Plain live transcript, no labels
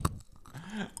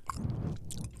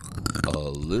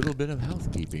little bit of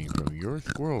housekeeping from your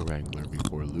squirrel wrangler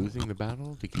before losing the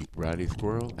battle to keep Rowdy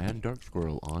Squirrel and Dark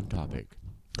Squirrel on topic.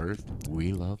 First,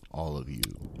 we love all of you,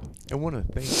 and want to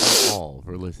thank you all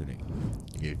for listening.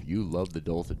 If you love the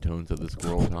dulcet tones of the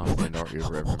Squirrel Talk and our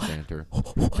irreverent banter,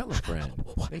 tell a friend.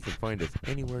 They can find us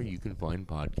anywhere you can find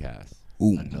podcasts.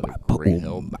 Another great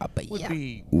help would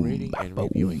be rating and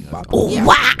reviewing us on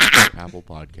Apple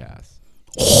Podcasts.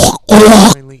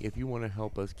 Finally, if you want to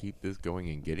help us keep this going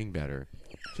and getting better,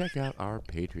 check out our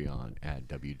Patreon at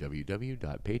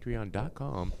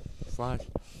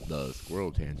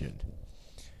www.patreon.com/thesquirreltangent.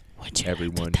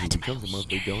 Everyone who becomes a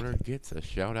monthly donor gets a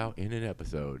shout out in an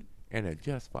episode, and at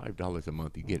just $5 a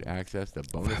month you get access to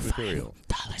bonus material.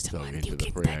 So into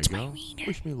the fray I go.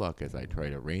 Wish me luck as I try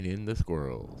to rein in the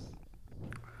squirrels.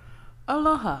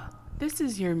 Aloha, this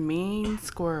is your mean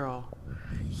squirrel,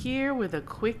 here with a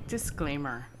quick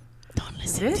disclaimer.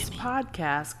 This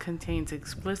podcast contains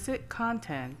explicit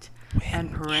content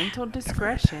and parental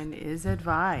discretion is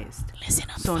advised.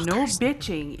 So no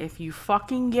bitching if you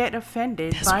fucking get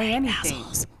offended by anything.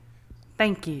 Assholes.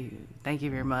 Thank you. Thank you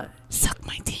very much. Suck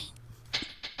my dick.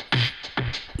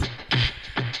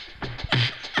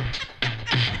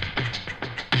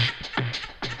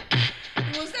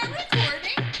 Was that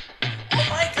recording? Oh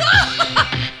my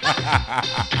god!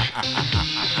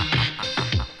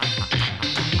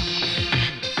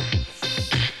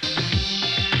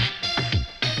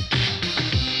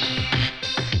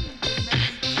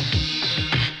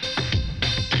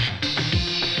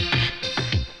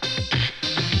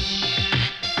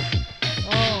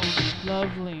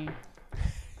 Lovely.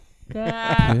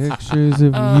 Pictures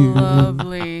of a you.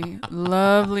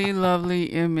 lovely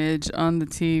image on the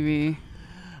TV.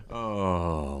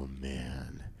 Oh,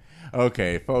 man.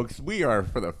 Okay, folks, we are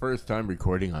for the first time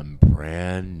recording on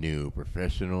brand new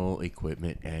professional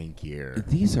equipment and gear.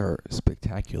 These are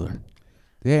spectacular.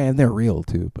 Yeah, and they're real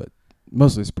too, but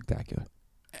mostly spectacular.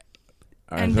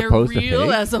 And they're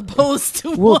real as opposed to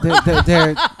well, what?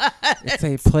 they're it's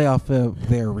a playoff of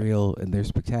they're real and they're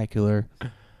spectacular.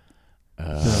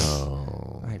 Oh.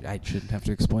 So I shouldn't have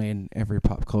to explain every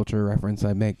pop culture reference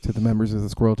I make to the members of the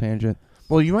Squirrel Tangent.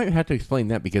 Well, you might have to explain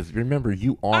that because remember,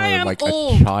 you are like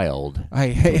old. a child. I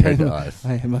am a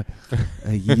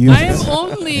youth. I am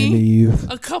only a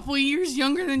youth. a couple years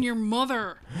younger than your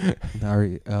mother.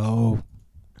 Oh.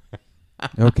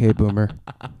 Okay, boomer.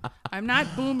 I'm not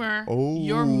boomer. Oh.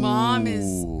 Your mom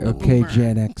is Okay, boomer.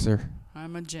 Gen Xer.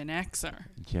 I'm a Gen Xer.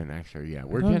 Gen Xer, yeah.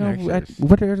 We're Gen Xers.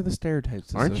 What are the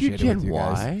stereotypes Aren't you associated Gen with you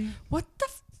guys? Y? What the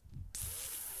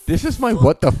This is my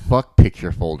what the fuck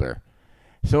picture folder.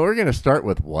 So we're going to start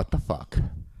with what the fuck.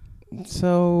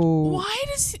 So... Why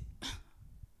does he...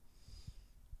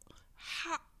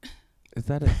 Is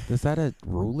that a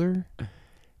ruler?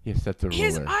 Yes, that's a ruler.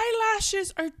 His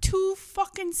eyelashes are 2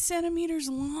 fucking centimeters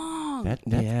long. That's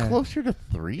Yeah. closer to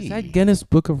 3. Is that Guinness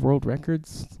Book of World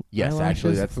Records? Yes, eyelashes?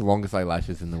 actually, that's the longest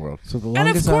eyelashes in the world. So the and of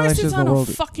longest course eyelashes it's in on the a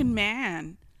world. fucking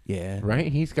man. Yeah.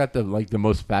 Right? He's got the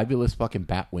most fabulous fucking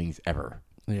bat wings ever.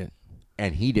 Yeah.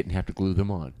 And he didn't have to glue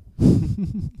them on.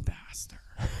 Bastard.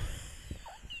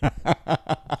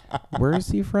 Where is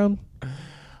he from?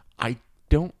 I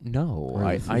don't know. Where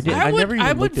I is he I, from? did, I never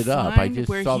even looked it up. I just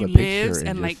where saw he the picture lives and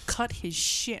and like just, cut his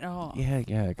shit off. Yeah.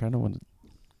 I kind of want to.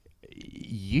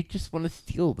 you just want to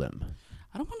steal them.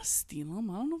 I don't want to steal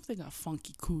them. I don't know if they got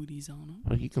funky cooties on them.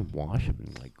 Well, you can wash them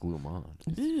and like glue them on.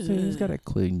 So he's got a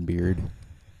clean beard.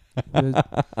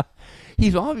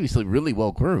 He's obviously really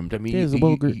well groomed. I mean, Yeah, he's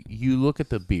you look at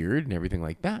the beard and everything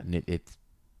like that, and it's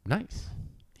nice.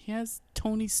 He has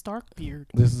Tony Stark beard.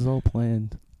 This is all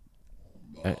planned.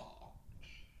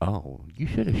 Oh, you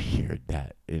should have shared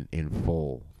that in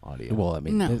full audio. Well, I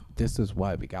mean, No. this is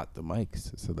why we got the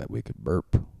mics so that we could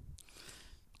burp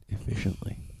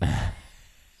efficiently.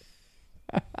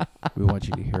 We want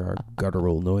you to hear our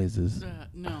guttural noises.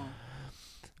 No.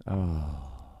 Oh.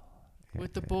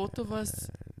 With the both of us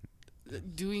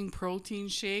doing protein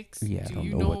shakes, Yeah, I do don't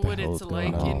you know know what the what hell it's is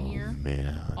going like on. in here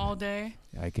Man. all day?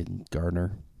 I can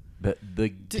garner. The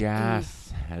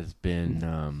gas has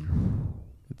been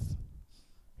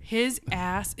His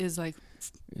ass is like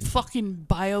fucking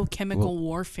biochemical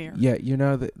warfare. Yeah, you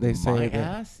know that they say my that.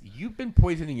 ass. You've been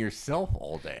poisoning yourself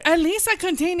all day. At least I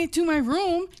contain it to my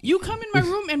room. You come in my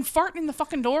room and fart in the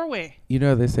fucking doorway. You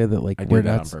know they say that like I we're did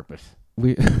that not on purpose.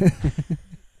 we.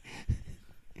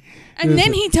 And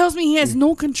then he tells me he has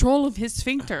no control of his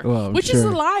sphincter, Well, which is a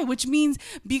sure. lie, which means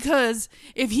because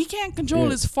if he can't control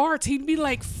Yeah. his farts, he'd be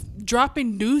like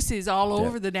dropping deuces all Yeah.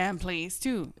 over the damn place,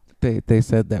 too. They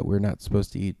said that we're not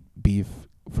supposed to eat beef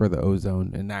for the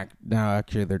ozone, and now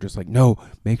actually they're just like, no,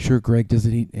 make sure Greg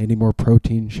doesn't eat any more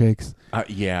protein shakes.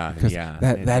 Yeah.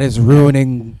 That is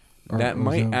ruining. That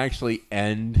might actually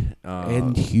end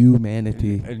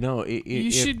humanity. No,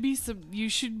 you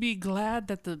should be glad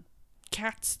that the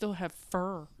cats still have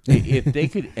fur. If they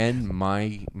could end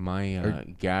my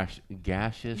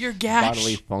gaseous Your gash.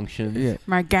 bodily functions,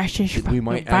 My gaseous we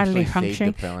might bodily actually save the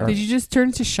function. planet. Did you just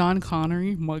turn to Sean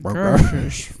Connery? My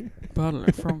gaseous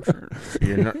bodily function.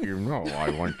 You know, I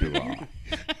want to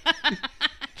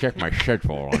check my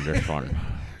schedule on this one.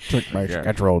 Check my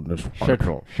schedule on this one.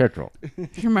 Schedule.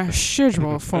 Here's my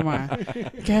schedule for my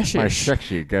gaseous. My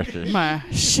sexy gaseous. My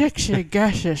sexy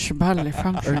gaseous bodily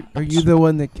function. Are you the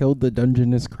one that killed the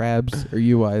Dungeness crabs? Or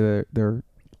you why they're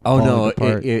Oh no!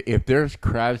 apart? If there's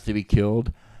crabs to be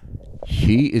killed,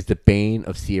 she is the bane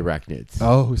of sea arachnids.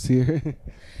 Oh, see.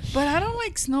 But I don't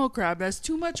like snow crab. That's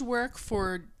too much work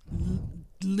for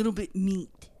little bit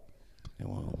meat.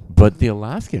 But the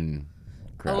Alaskan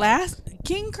crab.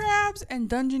 King crabs and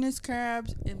Dungeness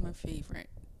crabs is my favorite.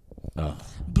 Oh.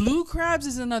 Blue crabs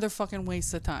is another fucking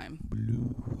waste of time.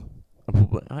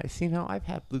 I see now. I've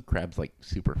had blue crabs like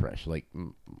super fresh. Like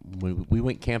we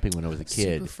went camping when I was a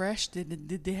kid. Super fresh.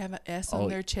 Did they have an S on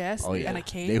their chest and a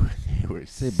K? They were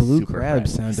Say blue super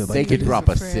crabs fresh. sounded They like could drop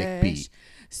a Super sick fresh. beat.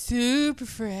 Super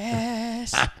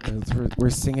fresh. We're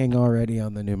singing already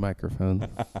on the new microphone.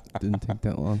 Didn't take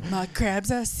that long. My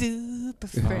crabs are super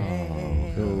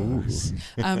fresh. Oh.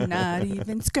 I'm not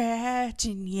even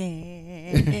scratching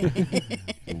yet.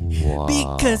 Wow.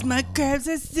 Because my crabs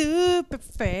are super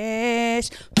fresh.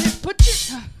 Put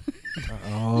your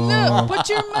look, put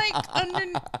your mic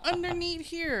underneath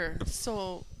here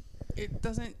so it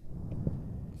doesn't.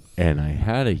 And I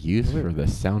had a use for the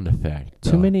sound effect.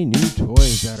 Too many new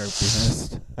toys at our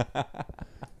behest.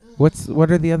 What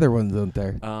are the other ones out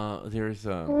there? There's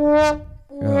yeah.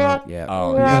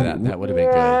 Oh yeah, that would have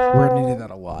been good. We're gonna do that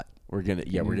a lot. We're gonna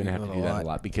have to do that a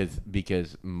lot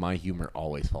because my humor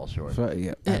always falls short. So,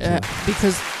 yeah, absolutely.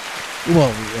 Because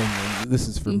and this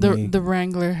is for me. the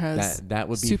Wrangler has That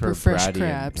would be super for fresh Brady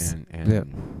crabs.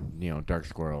 and Dark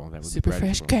Squirrel. That would Super be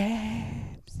Brady fresh Squirrel.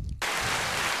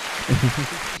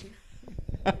 crabs.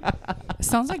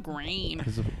 Sounds like rain.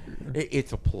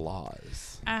 It's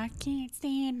applause. I can't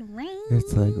stand the rain.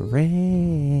 It's like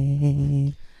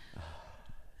rain.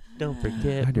 Don't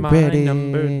forget On the my wedding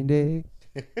number. day.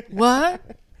 What?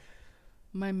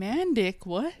 My man dick?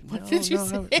 What? What did you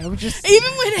say? I was just.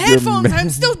 Even with headphones, I'm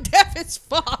still deaf as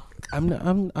fuck.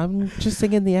 I'm just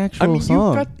singing the actual I mean,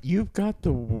 song. you've got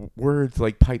the words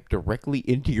like piped directly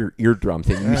into your eardrums,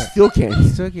 and you still can't. You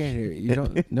still can't hear it. You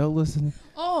don't. No, listen.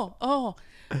 Oh,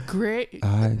 great.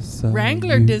 I saw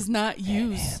Wrangler you. does not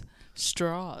use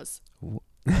straws.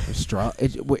 Straw.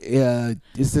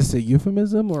 Is this a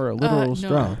euphemism or a literal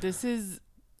straw? No, this is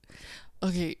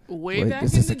okay. Way Like, back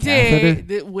is in this the a day,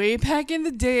 catheter? way back in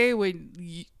the day when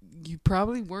you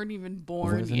probably weren't even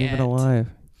born Wasn't yet. even alive.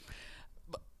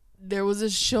 There was a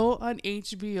show on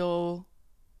HBO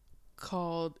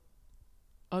called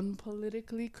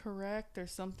Unpolitically Correct or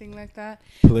something like that.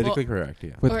 Politically correct,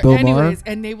 yeah. With Bill Maher?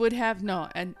 And they would have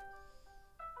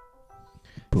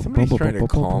Somebody's trying to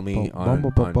call me on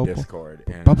Discord.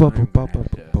 And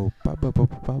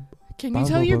Can you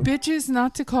tell your bitches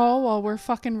not to call while we're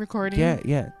fucking recording? Yeah.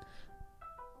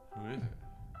 Who is it?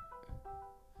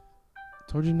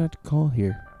 Told you not to call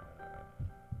here.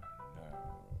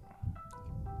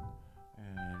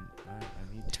 And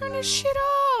I need Turn to, this shit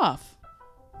off.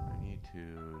 I need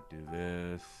to do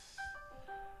this.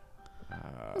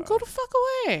 Go the fuck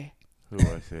away. Who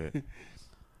was it?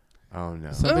 Oh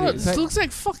no! This looks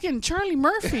like fucking Charlie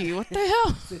Murphy. What the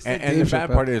hell? And the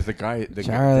bad part is the guy.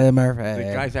 Charlie Murphy.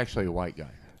 The guy's actually a white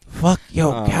guy. Fuck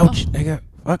your couch, nigga.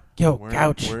 Fuck your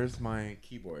couch. Where's my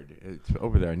keyboard? It's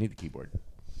over there. I need the keyboard.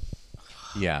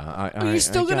 Yeah. Are you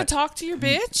still gonna talk to your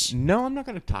bitch? No, I'm not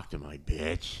gonna talk to my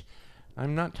bitch.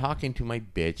 I'm not talking to my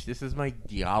bitch. This is my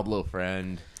Diablo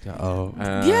friend. Oh.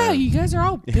 Yeah, you guys are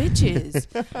all bitches.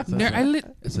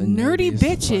 Nerdy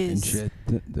bitches. Shit.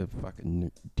 The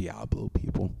fucking Diablo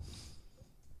people.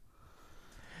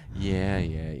 Yeah.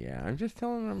 I'm just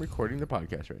telling them I'm recording the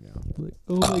podcast right now. Like,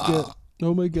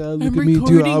 oh my god, look I'm at me,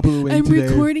 Diablo. I'm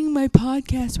recording my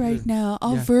podcast right now.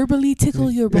 I'll verbally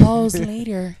tickle your balls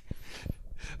later.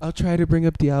 I'll try to bring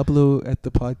up Diablo at the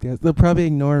podcast. They'll probably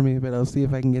ignore me, but I'll see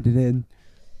if I can get it in.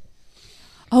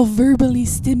 I'll verbally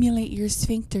stimulate your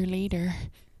sphincter later.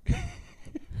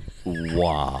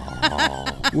 Wow.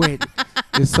 Wait,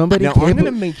 is somebody Now, I'm going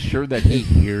to make sure that he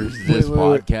hears this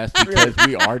podcast because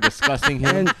we are discussing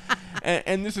him.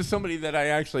 And this is somebody that I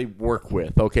actually work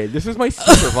with, okay? This is my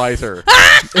supervisor.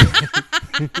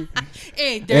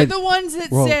 Hey, they're And- the ones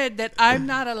that well- said that I'm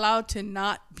not allowed to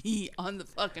not be on the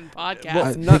fucking podcast.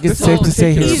 I not think it's the safe to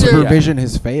say his either. supervision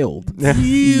has failed. Deal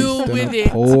He's with done a it.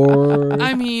 Poor,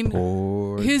 I mean,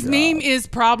 poor his job. name is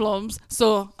Problems,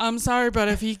 so I'm sorry, but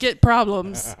if you get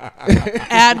problems,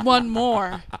 add one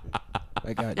more.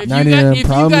 I got If 99 you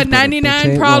problems, got but 99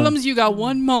 ain't problems, you got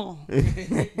one more.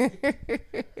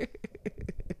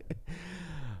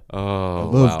 Oh,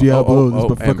 love wow. Diablo, this is my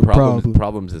and fucking problem.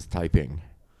 Problems is typing.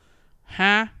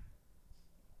 Huh?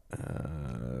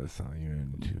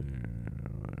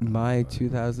 My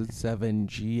 2007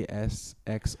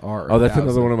 GSXR. Oh, that's 1000.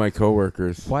 another one of my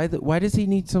coworkers. Why does he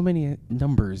need so many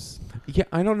numbers? Yeah,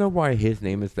 I don't know why his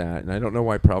name is that, and I don't know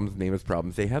why Problems' name is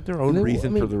Problems. They have their own No, reason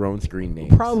I mean, for their own screen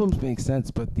names. Problems make sense,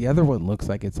 but the other one looks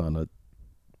like it's on a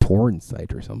porn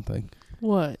site or something.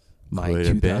 What? My Could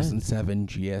have been. 2007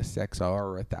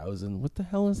 GSXR 1000. What the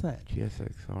hell is that?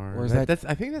 GSXR. Or is that- That's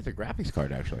I think that's a graphics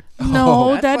card, actually.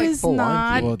 No, That's that like is full on.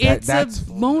 not. Well, It's that's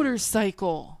a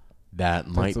motorcycle. That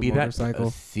might a be that.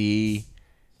 motorcycle? See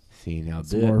now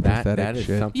It's more that pathetic is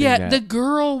shit. something Yeah, that, the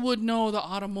girl would know the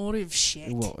automotive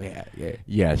shit. Well, yeah.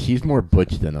 yeah, she's more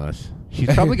butch than us.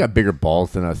 She's probably got bigger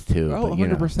balls than us too. Oh, but, you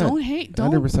know. 100%. Don't hate.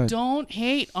 100%. Don't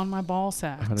hate on my ball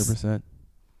sacks. 100%.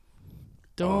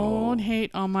 Don't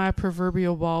hate on my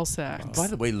proverbial ball sacks. By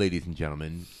the way, ladies and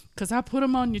gentlemen, Because I put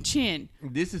them on your chin.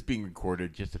 this is being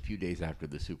recorded just a few days after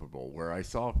the Super Bowl, where I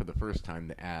saw for the first time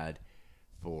the ad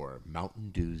for Mountain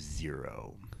Dew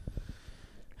Zero.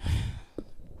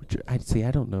 I'd say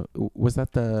I don't know. Was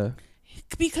that the?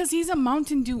 Because he's a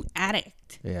Mountain Dew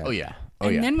addict. Yeah. Oh yeah,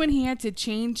 And then when he had to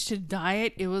change to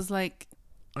diet, it was like,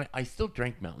 I still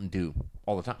drank Mountain Dew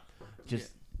all the time.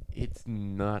 Just it's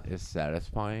not as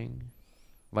satisfying.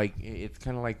 Like it's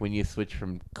kind of like when you switch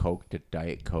from Coke to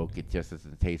Diet Coke, it just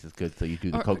doesn't taste as good. So you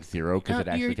do the Or- Coke Zero because it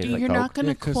actually tastes like you're Coke. not going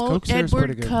to Yeah, 'cause quote Coke Zero's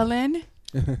pretty Edward good. Cullen.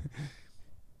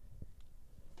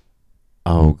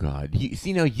 Oh God!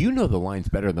 Now you know the lines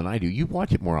better than I do. You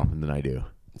watch it more often than I do.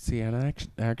 See, and I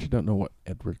actually don't know what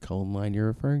Edward Cullen line you're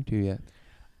referring to yet.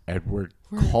 Edward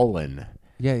Cullen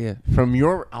Yeah. from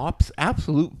your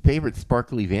absolute favorite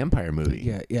sparkly vampire movie.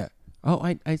 Yeah. Oh,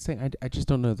 I just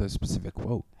don't know the specific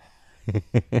quote. I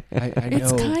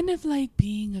It's know. kind of like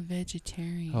being a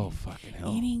vegetarian. Oh fucking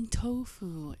hell! Eating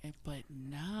tofu, but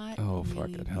not Oh,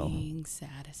 really fucking hell. being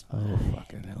satisfied. Oh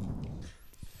fucking hell!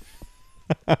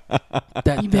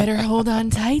 You better hold on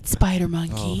tight, Spider Oh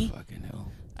Monkey. fucking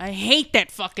hell! I hate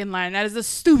that fucking line. That is the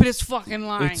stupidest fucking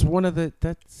line. It's one of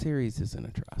that series is an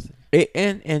atrocity.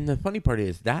 And the funny part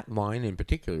is that line in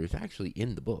particular is actually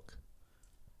in the book.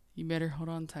 You better hold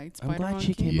on tight, I'm Spider glad Monkey.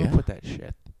 she came Yeah. up with that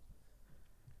shit.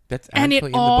 That's And actually it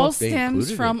in the all book. They stems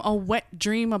included from it. a wet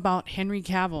dream about Henry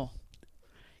Cavill.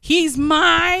 He's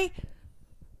my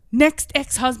next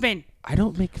ex-husband. I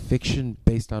don't make fiction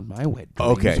based on my wet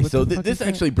dreams. Okay, What so the fuck this is that?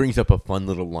 actually brings up a fun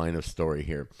little line of story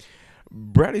here.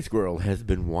 Bratty Squirrel has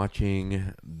been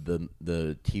watching the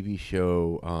TV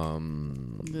show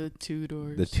The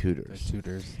Tudors. The The Tudors,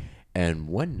 tutors. and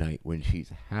one night when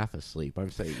she's half asleep,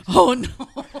 I'm saying. Oh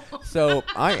no! So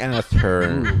I asked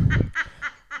her,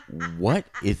 "What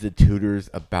is The Tudors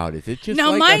about? Is it just Now,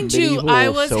 like mind a you, medieval I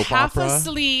was soap half opera?"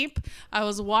 asleep. I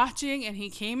was watching, and he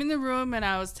came in the room, and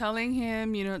I was telling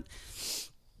him,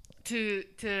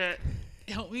 to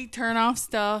help me turn off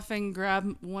stuff and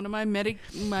grab one of my night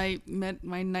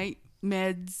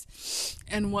meds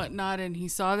and whatnot. And he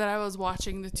saw that I was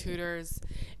watching The Tudors,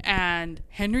 and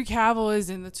Henry Cavill is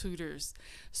in The Tudors.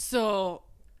 So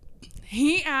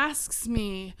he asks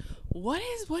me, what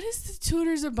is The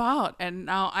Tudors about? And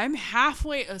now I'm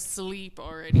halfway asleep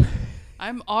already.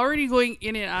 I'm already going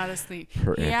in and out of sleep.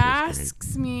 Her He answer's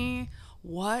asks me,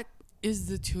 what is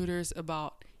The Tudors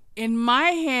about? In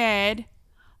my head,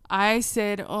 I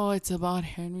said, oh, it's about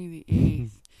Henry VIII.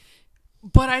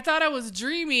 But I thought I was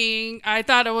dreaming. I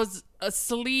thought I was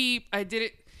asleep. I did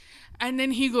it. And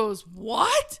then he goes,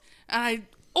 what? And I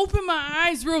opened my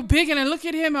eyes real big and I look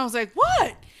at him. I was like,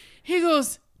 what? He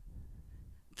goes,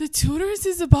 The Tudors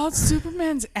is about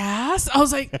Superman's ass? I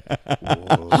was like,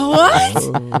 what?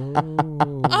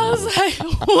 I was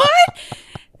like, what?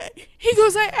 He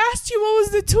goes, I asked you what was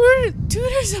the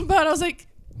Tudors about. I was like,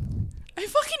 I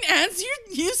fucking answered.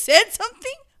 You said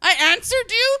something? I answered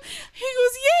you? He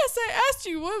goes, yes, I asked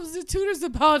you what was the Tudors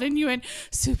about, and you went,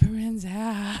 Superman's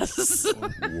ass.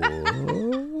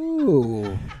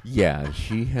 Whoa. Yeah,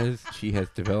 she has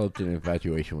developed an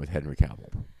infatuation with Henry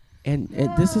Cavill. And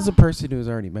this is a person who has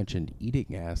already mentioned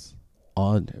eating ass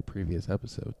on a previous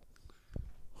episode.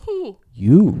 Who?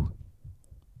 You.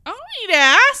 I don't eat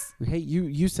ass. Hey,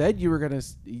 you said you were gonna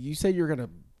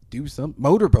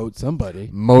motorboat somebody.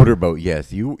 Motorboat,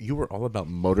 yes. You were all about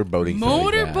motorboating.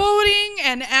 Motorboating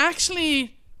and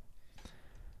actually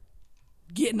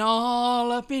getting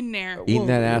all up in there. Eating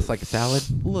that ass like a salad.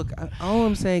 Look, all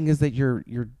I'm saying is that you're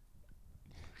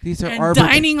these are And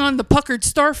dining on the puckered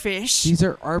starfish. These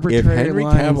are If arbitrary Henry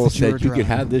lines Cavill that you're said you could drawing.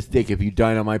 have this dick if you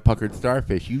dine on my puckered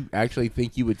starfish, you actually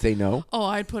think you would say no? Oh,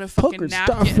 I'd put a fucking Puckered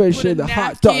napkin. starfish Put a in the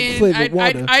hot dog napkin. flavored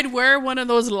water. I'd wear one of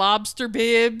those lobster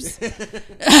bibs.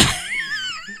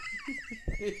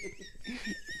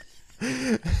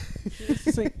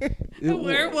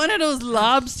 Wear one of those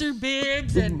lobster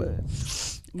bibs and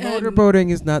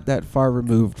Motorboating is not that far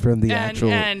removed from the actual.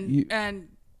 and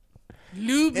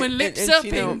lube my lips and up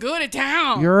you know, and go to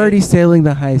town. You're already sailing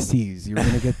the high seas. You're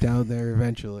gonna get down there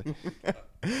eventually.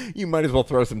 You might as well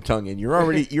throw some tongue in. You're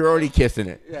already kissing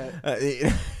it.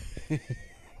 Yeah.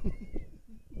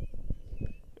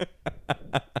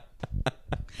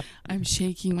 I'm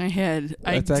shaking my head.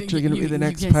 That's actually going to be the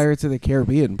next guys- Pirates of the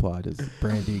Caribbean plot: is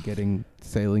Brandy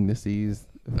sailing the seas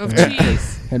of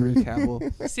cheese. Henry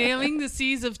Cavill. Sailing the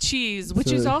Seas of Cheese,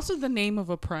 which is also the name of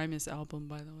a Primus album,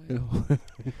 by the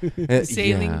way.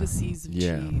 Sailing the Seas of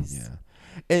Cheese. Yeah.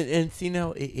 And see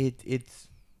now it's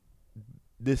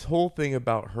this whole thing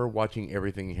about her watching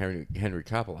everything Henry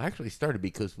Cavill actually started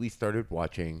because we started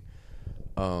watching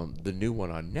the new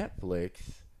one on Netflix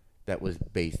that was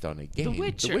based on a game, The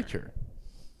Witcher.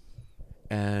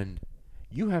 And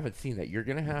you haven't seen that. You're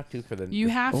gonna have to for the. You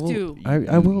have to.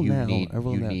 I will you now. Need, I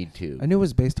will you now. need to. I knew it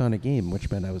was based on a game, which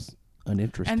meant I was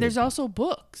uninterested. And there's also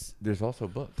books. There's also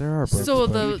books. There are books. So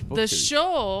but- Huge book the series.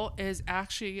 show is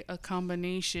actually a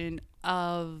combination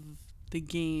of the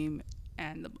game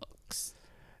and the books.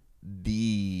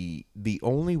 The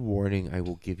only warning I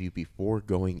will give you before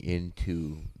going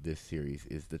into this series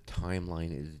is the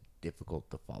timeline is difficult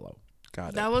to follow. Got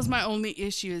it. That was my only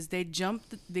issue is they jump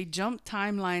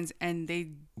timelines and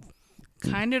they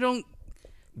kind of don't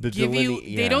give you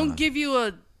they don't give you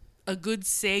a good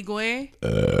segue.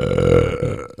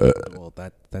 Well,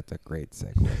 that's a great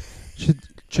segue.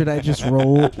 Should I just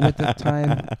roll with the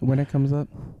time when it comes up?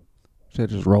 Should I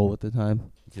just roll with the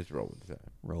time? Just roll with that.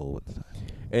 Roll with the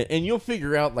time. And you'll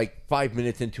figure out like 5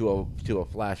 minutes into a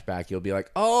flashback, you'll be like,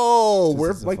 oh, This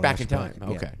we're is a like back in time. flashback,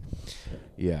 yeah. Okay.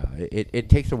 Yeah, it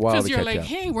takes a while Because to you're catch like, up.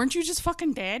 hey, weren't you just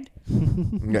fucking dead?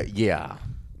 Yeah.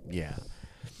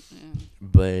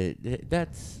 But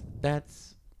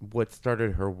that's what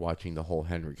started her watching the whole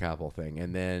Henry Cavill thing,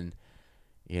 and then,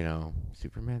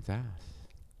 Superman's ass.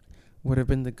 What have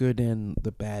been the good and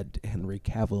the bad Henry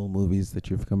Cavill movies that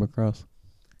you've come across?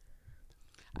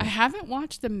 I haven't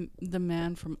watched the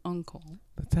Man from U.N.C.L.E.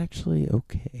 That's actually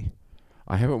okay.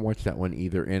 I haven't watched that one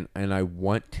either, and I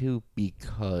want to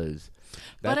because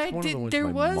But that's I one of did- the ones there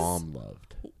my was- mom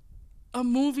loved. A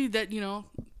movie that,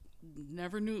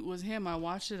 never knew it was him. I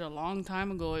watched it a long time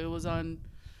ago. It was on,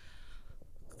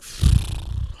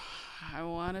 I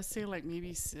want to say like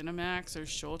maybe Cinemax or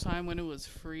Showtime when it was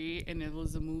free, and it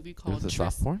was a movie It called was a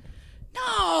soft porn?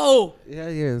 No!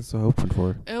 Yeah, that's what I'm hoping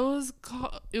for.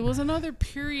 It was another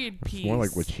period It's piece. more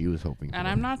like what she was hoping for. And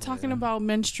I'm not talking about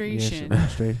menstruation. Yeah,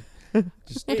 straight.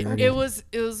 Just dirty. It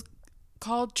was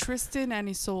called Tristan and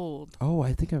Isolde. Oh,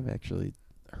 I think I've actually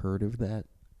heard of that.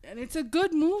 And it's a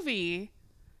good movie.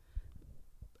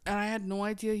 And I had no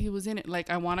idea he was in it. Like,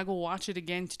 I want to go watch it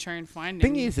again to try and find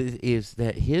him. Thing is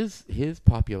that his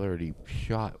popularity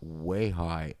shot way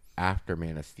high after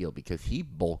Man of Steel because he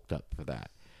bulked up for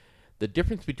that. The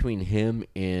difference between him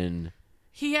and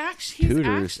he's Tutors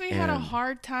actually had a and-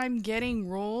 hard time getting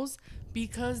roles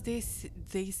because they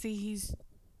say he's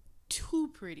too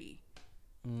pretty.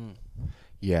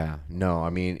 I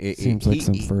mean, it Seems like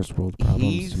some first world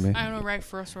problems to me. I don't know, right?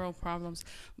 First world problems.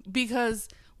 Because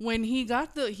when he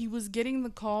was getting the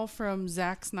call from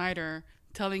Zack Snyder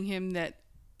telling him that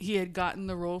he had gotten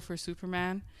the role for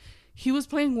Superman. He was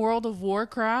playing World of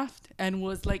Warcraft and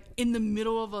was like in the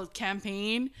middle of a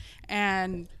campaign,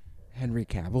 and Henry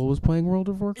Cavill was playing World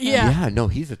of Warcraft? yeah, no,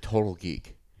 he's a total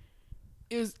geek.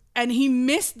 and he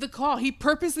missed the call. He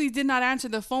purposely did not answer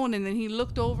the phone, and then he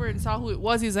looked over and saw who it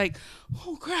was. He's like,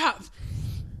 "Oh crap!"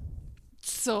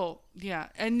 So yeah,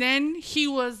 and then he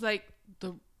was like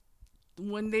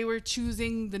when they were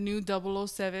choosing the new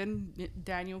 007,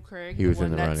 Daniel Craig. He was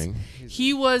in the that's- running.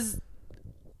 He was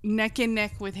neck and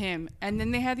neck with him, and then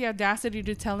they had the audacity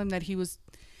to tell him that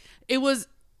it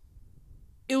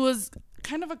was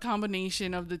kind of a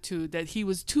combination of the two, that he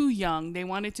was too young. They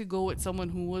wanted to go with someone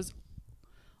who was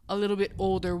a little bit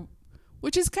older,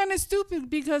 which is kind of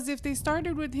stupid because if they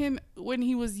started with him when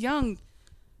he was young,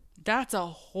 That's a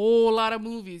whole lot of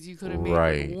movies you could have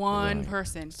made with one Right.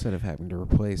 person. Instead of having to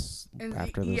replace And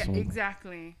after this yeah, one.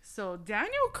 exactly. So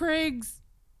Daniel Craig's,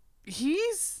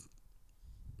 he's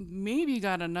maybe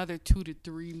got another 2 to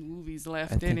 3 movies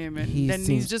left in think him, and he then he's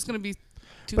seems- just gonna be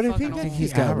too But I fucking think I think old. he's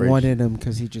the got average- one in him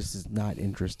because he just is not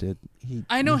interested.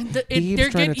 I know he they're keeps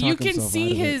trying to getting. You talk can himself out see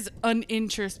of it. his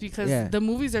uninterest because Yeah. the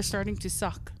movies are starting to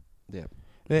suck. Yeah.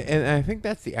 And I think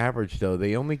that's the average, though.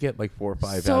 They only get like 4 or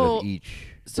 5 out So- of each.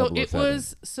 So it 007.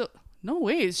 was no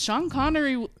ways. Sean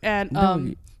Connery and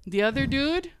No, the other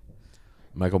dude.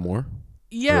 Michael Moore.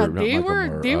 Yeah, Or not they Michael were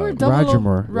Moore, they were Roger double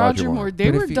Moore. Roger Roger Moore. Moore.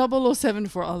 They But were if you- 007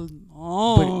 for a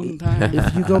long time.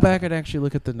 If you go back and actually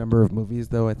look at the number of movies,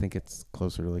 though, I think it's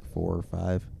closer to like 4 or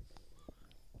 5.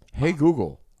 Hey,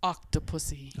 Google.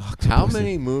 Octopussy. How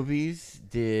many movies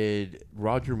did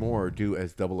Roger Moore do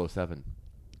as 007?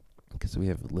 Because we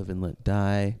have Live and Let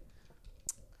Die.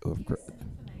 Oh,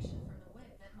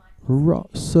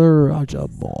 Sir Roger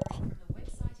Moore.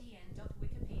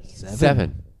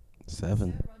 7.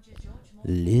 7.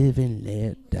 Live and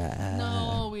Let Die.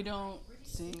 No, we don't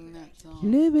sing that song.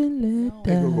 Live and Let No.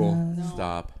 Die. Hey, Google. No.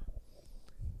 Stop.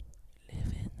 Live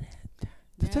and Let Die.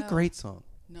 That's a No. great song.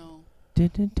 No,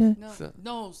 Dun, dun, dun. no, So-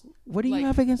 no. What do you Like-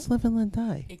 have against Live and Let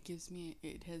Die?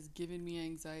 It has given me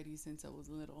anxiety since I was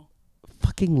little.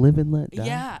 Fucking Live and Let Die.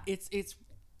 Yeah, it's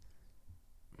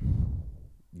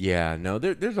Yeah, no,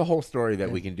 there's a whole story that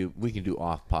Yeah. we can do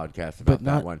off podcast about But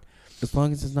not- that one. As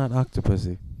long as it's not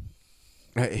Octopussy.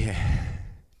 Yeah.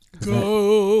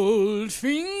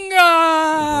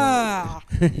 Goldfinger.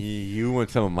 You want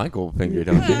some of my Goldfinger,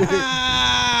 don't you?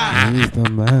 He's the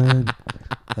man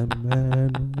with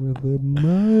the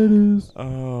Midas.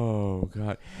 Oh,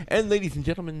 God. And ladies and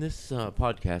gentlemen, this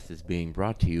podcast is being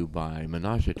brought to you by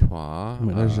Menage a Trois.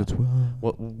 Menage a Trois.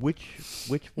 Which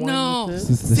one No, was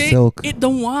This this? is the silk. The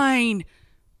wine.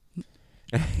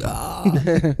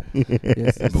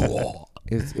 Yes,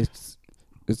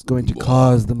 it's going to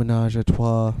cause the Menage a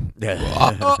Trois.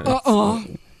 Not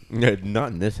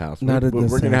in this house. Not in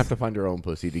this We're going to house. have to find our own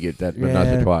pussy to get that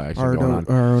Menage a Trois action our going own,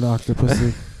 on. our own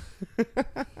Octopussy.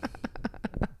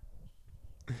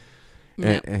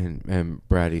 And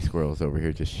Bratty Squirrel's over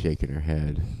here just shaking her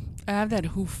head. I have that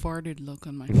who farted look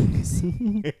on my face.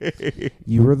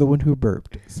 You were the one who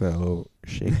burped, so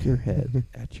shake your head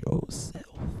at yourself.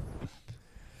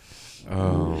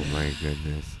 Oh my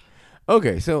goodness.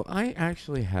 Okay, so I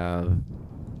actually have.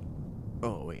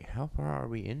 Oh wait, how far are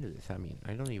we into this? I mean,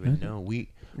 I don't even know.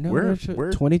 We're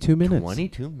 22 minutes.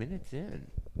 22 minutes in.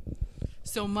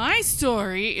 So my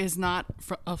story is not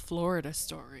a Florida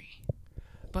story,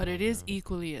 but it is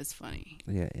equally as funny.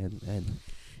 Yeah, and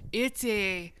It's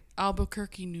a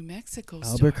Albuquerque, New Mexico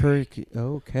story. Albuquerque.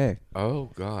 Okay.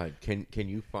 Oh God, can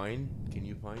you find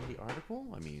the article?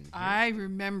 I mean, I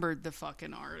remembered the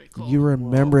fucking article. You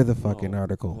remember Whoa, the fucking whoa.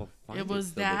 article. Well, find It was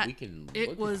so that that. we can look It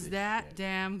at was this that shit.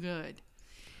 damn good.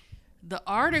 The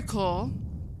article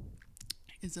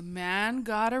is a man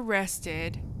got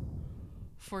arrested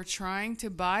for trying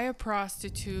to buy a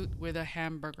prostitute with a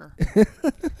hamburger.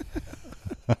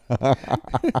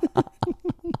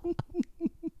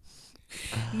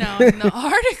 Now, in the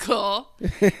article,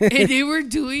 they were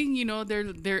doing,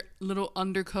 their little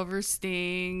undercover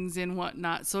stings and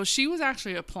whatnot. So she was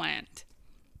actually a plant.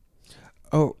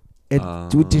 Oh,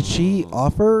 and did she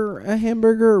offer a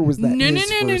hamburger, or was that No.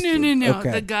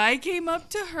 Okay. The guy came up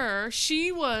to her.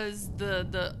 She was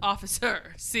the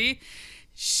officer. See?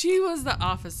 She was the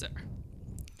officer.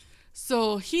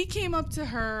 So he came up to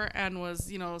her and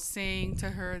was, saying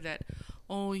to her that,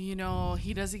 oh,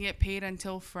 he doesn't get paid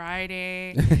until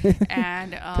Friday.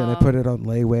 And Can I put it on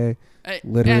layaway? and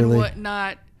Literally.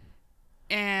 whatnot.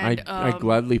 And I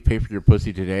gladly pay for your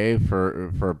pussy today for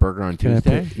a burger on Can I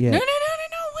Tuesday. put- yeah, No,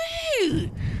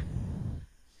 wait.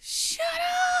 Shut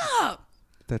up.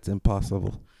 that's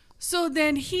impossible. So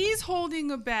then he's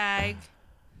holding a bag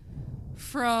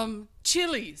from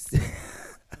Chili's.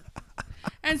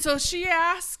 And so she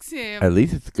asks him, At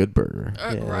least it's a good burger.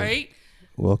 Yeah. right?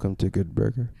 Welcome to Good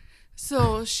Burger.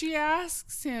 So she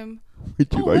asks him,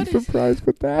 Would you Oh, like what some is- fries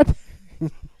with that?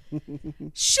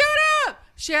 shut up.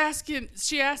 She asked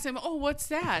him, oh, what's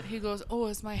that? He goes, oh,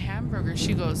 it's my hamburger.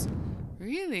 She goes,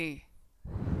 really?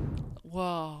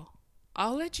 Well,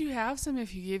 I'll let you have some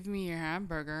if you give me your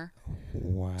hamburger.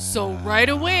 Wow. So right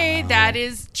away, that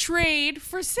is trade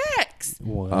for sex.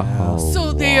 Wow. Oh.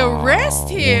 So they arrest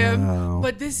him. Wow.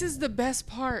 But this is the best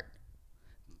part.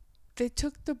 They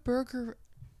took the burger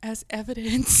as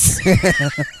evidence.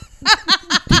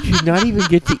 Did you not even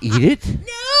get to eat it?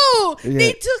 No, Yeah.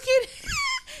 they took it.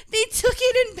 They took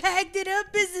it and bagged it up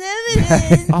as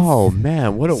evidence. Oh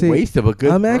man, what a See, waste of a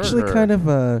good I'm burger. actually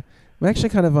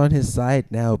kind of on his side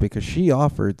now because she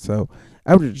offered, so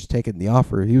I would have just taken the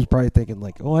offer. He was probably thinking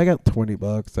like, "Oh, I got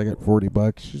 $20, I got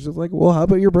 $40." She's just like, "Well, how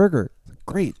about your burger?"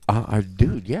 Great,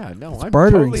 dude. Yeah, no, It's I'm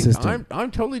bartering totally, system.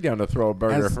 I'm totally down to throw a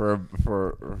burger As-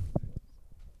 for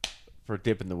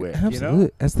dipping the whip. absolutely. You know?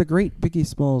 As the great Biggie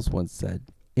Smalls once said,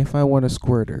 "If I want a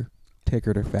squirter, take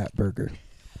her to Fat Burger."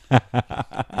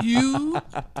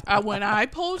 When I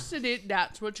posted it,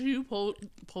 that's what you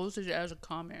posted as a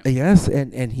comment. Yes,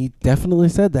 and he definitely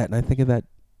said that, and I think of that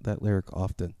lyric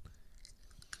often.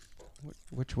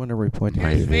 Which one are we pointing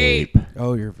My to? vape.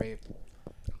 Oh, your vape.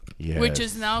 Yes. Which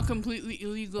is now completely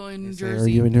illegal in New Are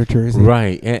Jersey. you in New Jersey?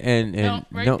 Right, and No,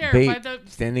 right no, there, vape, by the-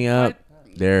 standing up.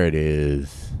 There it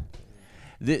is.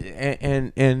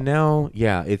 And now,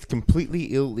 yeah, it's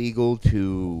completely illegal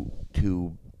to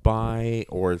buy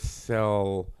or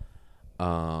sell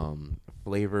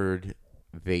flavored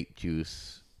vape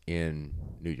juice in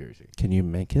New Jersey. Can you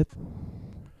make it?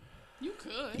 You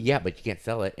could. Yeah, but you can't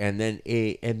sell it, and then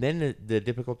the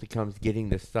difficulty comes getting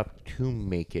the stuff to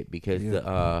make it because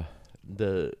the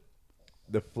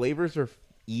flavors are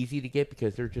easy to get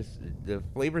because they're just the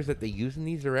flavors that they use in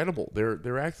these are edible.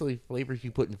 They're actually flavors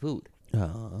you put in food.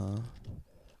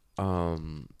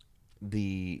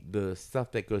 The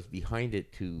stuff that goes behind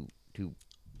it to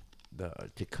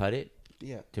cut it,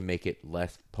 to make it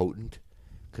less potent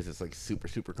because it's like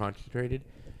super concentrated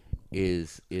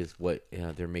is what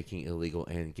they're making illegal,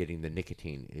 and getting the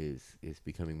nicotine is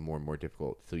becoming more and more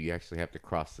difficult. So you actually have to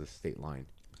cross the state line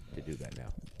to do that now.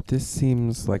 This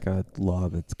seems like a law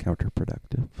that's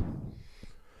counterproductive.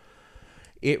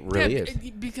 It really is.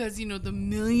 Because, the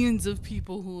millions of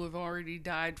people who have already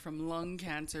died from lung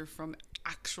cancer from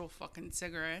actual fucking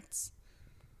cigarettes.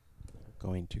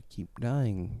 Going to keep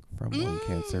dying from lung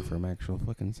cancer from actual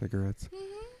fucking cigarettes.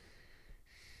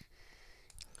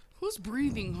 Who's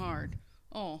breathing hard?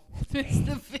 Oh, it's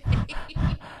the vape.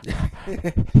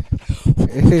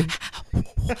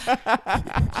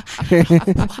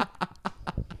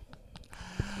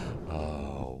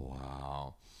 Oh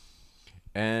wow.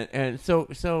 And so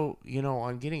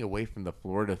I'm getting away from the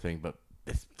Florida thing, but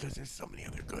it's because there's so many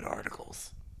other good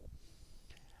articles.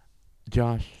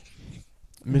 Josh,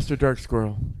 Mr. Dark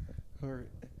Squirrel.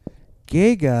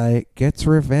 Gay guy gets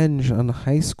revenge on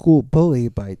high school bully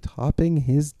by topping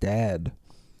his dad.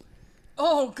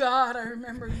 Oh, God, I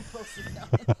remember you posted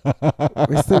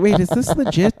that. Wait, is this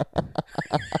legit?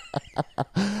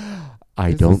 I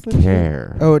Is don't this legit?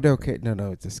 care. Oh, no, okay.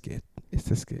 No, it's a skit. It's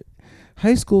a skit.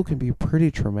 High school can be pretty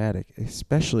traumatic,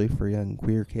 especially for young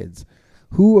queer kids.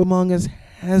 Who among us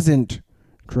hasn't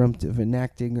dreamt of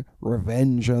enacting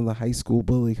revenge on the high school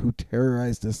bully who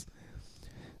terrorized us?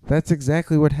 That's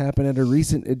exactly what happened at a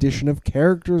recent edition of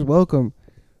Characters Welcome,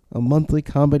 a monthly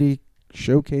comedy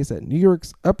showcase at New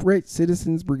York's Upright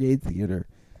Citizens Brigade Theater.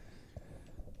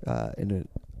 In a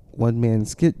one-man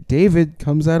skit, David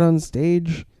comes out on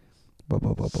stage, blah,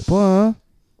 blah, blah, blah, blah,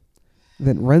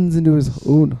 then runs into his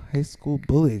own high school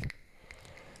bully.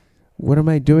 What am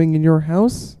I doing in your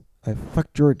house? I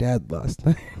fucked your dad last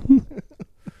night.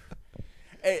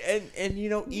 And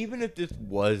even if this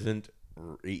wasn't,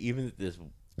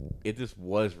 if this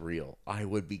was real, I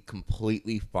would be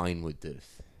completely fine with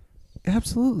this.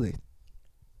 Absolutely.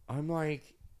 I'm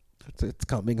like, It's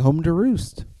coming home to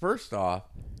roost. first off,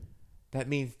 that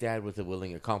means Dad was a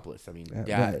willing accomplice. I mean,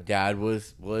 Right. Dad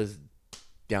was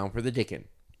down for the dickin'.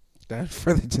 That's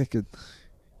for the ticket.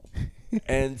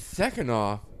 And second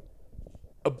off,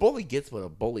 a bully gets what a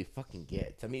bully fucking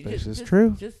gets. I mean, This is just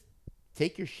true. Just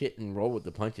take your shit and roll with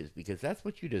the punches, because that's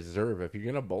what you deserve if you're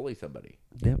gonna bully somebody.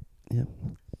 Yep.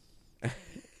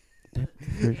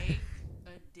 Take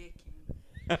a dick.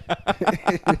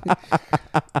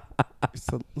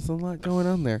 There's a lot going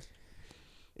on there.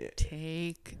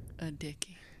 Take a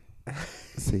dickie.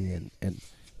 See, and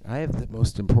I have the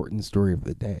most important story of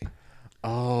the day.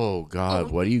 Oh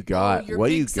God, what do you got? Your What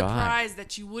do big you got? surprise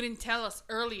that you wouldn't tell us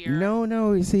earlier.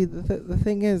 No. You see, the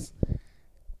thing is,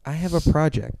 I have a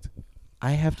project.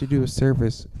 I have to do a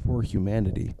service for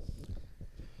humanity.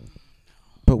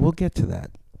 But we'll get to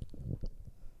that.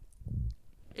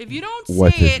 If you don't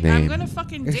What's say his it, I'm name? gonna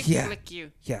fucking dick Yeah. flick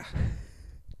you. Yeah.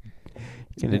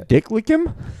 Gonna dick lick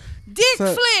him? Dick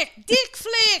So- flick! Dick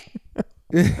flick!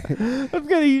 I'm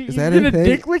gonna. Is that gonna a thing?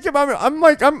 dick lick him? I'm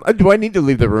like. Do I need to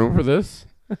leave the room for this?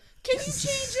 Can you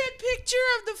change that picture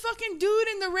of the fucking dude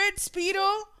in the red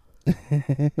Speedo?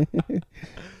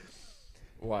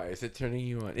 Why is it turning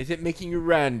you on? Is it making you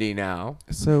randy now?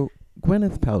 So,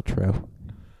 Gwyneth Paltrow.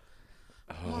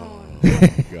 Oh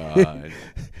God.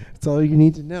 That's all you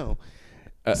need to know.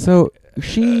 So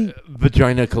she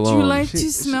vagina cologne. Do you like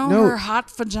to smell her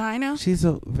hot vagina? She's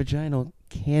a vaginal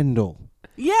candle.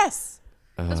 Yes.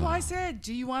 That's why I said,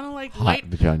 do you want to hot light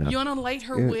vagina. You want to light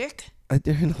her wick? I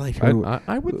didn't like her.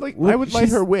 I would like. Well, I would light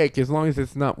her wick as long as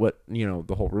it's not what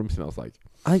the whole room smells like.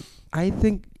 I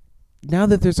think now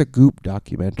that there's a Goop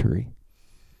documentary.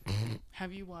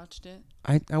 Have you watched it?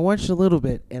 I watched a little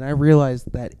bit, and I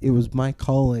realized that it was my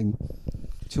calling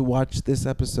to watch this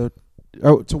episode,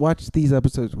 to watch these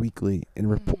episodes weekly and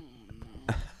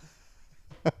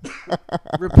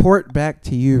report back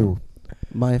to you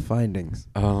my findings.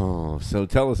 Oh, so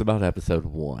tell us about episode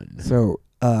 1. So,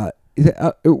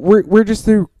 we're just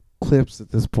through clips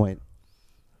at this point.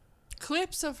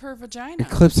 Clips of her vagina.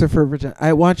 Clips of her vagina.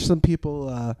 I watched some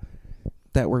people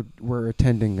that were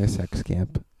attending a sex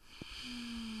camp.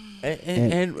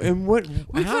 And what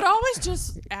we could always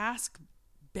just ask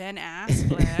Ben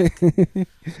Affleck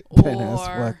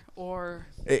or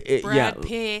Brad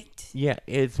Pitt. Yeah,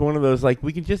 it's one of those, like,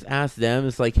 we can just ask them.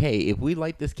 It's like, hey, if we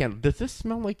light this candle, does this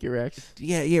smell like your ex?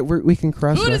 Yeah, we can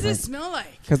cross. Who does it smell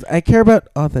like? Because I care about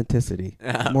authenticity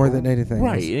more than anything.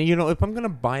 Right, else. and if I'm gonna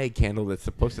buy a candle that's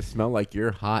supposed to smell like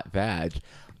your hot vag,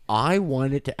 I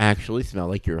want it to actually smell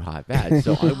like your hot vag.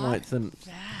 So I want some.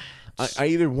 I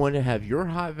either want to have your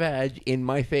hot vag in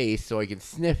my face so I can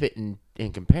sniff it and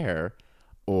compare,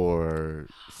 or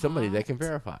somebody that can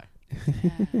verify.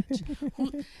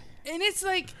 And it's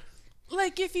like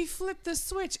if you flip the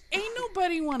switch, ain't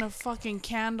nobody want a fucking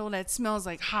candle that smells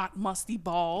like hot, musty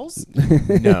balls.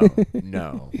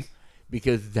 No.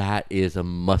 Because that is a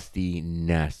musty,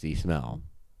 nasty smell.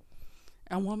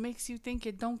 And what makes you think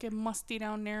it don't get musty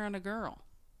down there on a girl?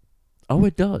 Oh,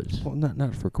 it does. Well,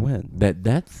 not for Gwen.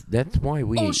 That's why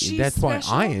we. That's special.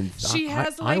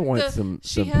 why I want some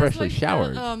freshly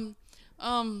showered.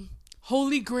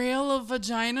 Holy grail of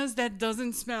vaginas that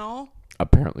doesn't smell.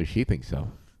 Apparently, she thinks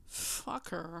so. Fuck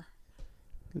her.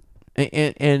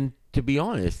 And to be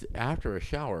honest, after a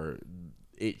shower,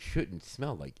 it shouldn't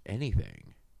smell like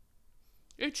anything.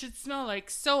 It should smell like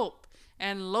soap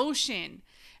and lotion,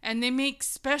 and they make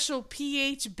special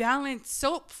pH balanced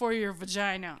soap for your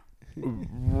vagina.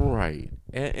 Right.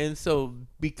 And so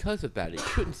because of that, it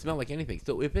shouldn't smell like anything.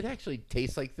 So if it actually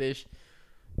tastes like fish,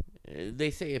 they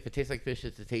say if it tastes like fish,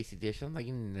 it's a tasty dish. I'm like,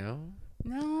 no.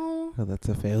 Oh, that's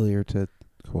a failure to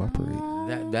cooperate.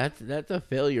 No. That's a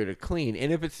failure to clean.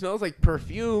 And if it smells like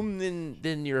perfume,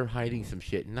 then you're hiding some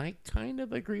shit. And I kind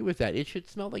of agree with that. It should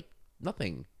smell like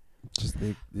nothing. Just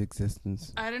the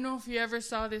existence. I don't know if you ever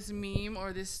saw this meme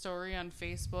or this story on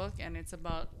Facebook, and it's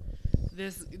about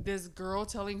this girl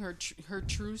telling her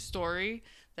true story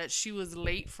that she was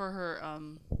late for her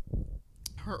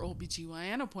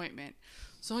OBGYN appointment.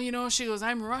 So, she goes,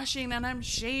 I'm rushing and I'm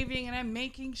shaving and I'm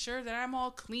making sure that I'm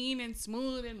all clean and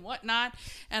smooth and whatnot.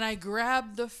 And I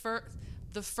grabbed the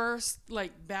first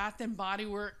like Bath and Body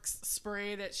Works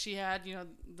spray that she had,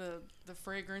 the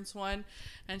fragrance one.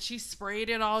 And she sprayed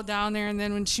it all down there. And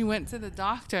then when she went to the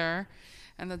doctor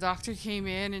and the doctor came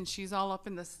in and she's all up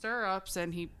in the stirrups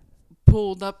and he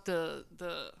pulled up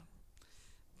the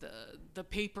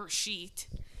paper sheet,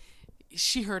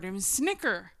 she heard him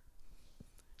snicker.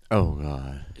 Oh,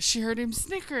 God. She heard him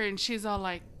snicker, and she's all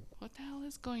like, what the hell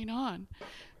is going on?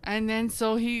 And then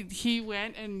so he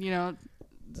went and,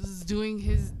 was doing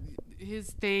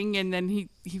his thing, and then he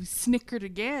snickered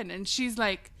again. And she's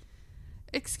like,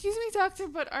 excuse me, doctor,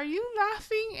 but are you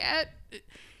laughing at...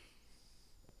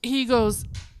 He goes,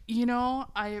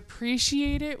 I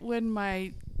appreciate it when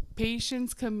my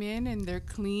patients come in and they're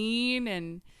clean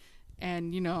and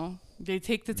they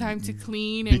take the time to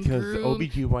clean and because groom.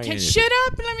 OBGYN Shut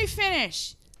up and let me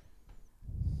finish.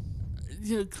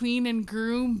 Clean and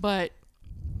groom, but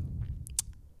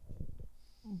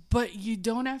you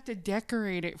don't have to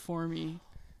decorate it for me.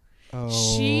 Oh,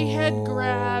 she had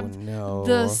grabbed no.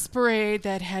 the spray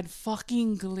that had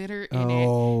fucking glitter in it,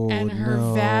 and her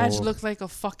vag looked like a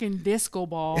fucking disco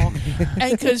ball.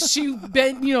 And because she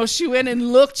went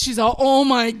and looked, she's all, oh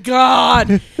my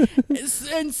God.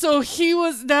 And so she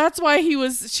goes, that's why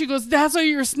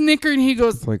you're snickering. He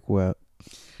goes, It's like, what?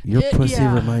 Your pussy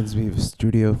reminds me of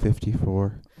Studio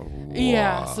 54.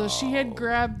 Yeah, so she had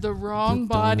grabbed the wrong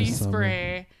body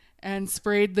spray and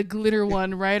sprayed the glitter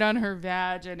one right on her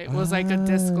vag, and it was like a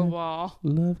disco ball.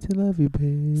 Love to love you,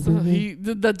 baby. So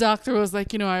the doctor was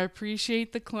like, I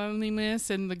appreciate the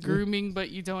cleanliness and the grooming, but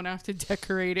you don't have to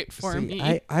decorate it for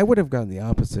me. I would have gone the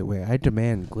opposite way. I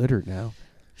demand glitter now.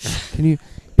 Can you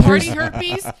party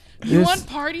herpes? You There's- want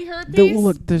party herpes?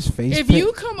 Look, there's face If paint.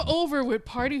 you come over with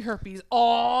party herpes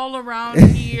all around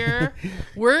here,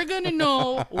 we're gonna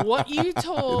know what you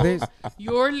told There's-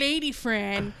 your lady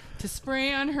friend to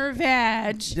spray on her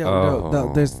vag.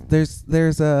 No.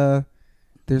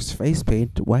 There's face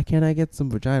paint. Why can't I get some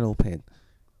vaginal paint?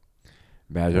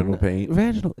 Vaginal paint.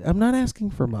 Vaginal. I'm not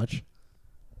asking for much.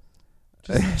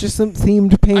 Just some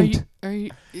themed paint. Are you?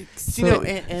 You know,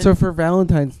 and So for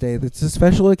Valentine's Day, that's a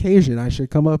special occasion. I should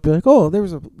come up and be like, oh, there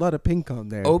was a lot of pink on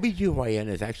there. OBGYN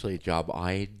is actually a job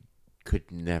I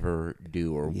could never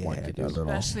do or want to do. not at all.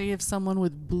 Especially if someone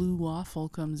with blue waffle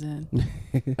comes in.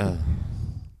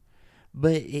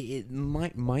 But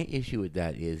my issue with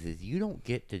that is you don't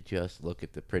get to just look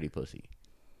at the pretty pussy.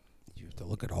 You have to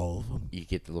look at all of them. You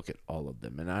get to look at all of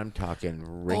them, and I'm talking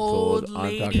wrinkled, Old I'm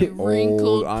lady talking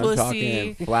wrinkled old, I'm pussy,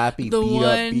 talking flappy, the beat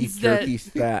up beef ones that- jerky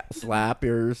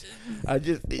slappers.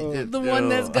 The one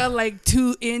that's got like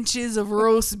 2 inches of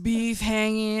roast beef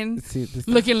hanging, See,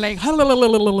 looking like. and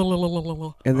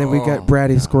then we got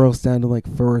bratty squirrels sounding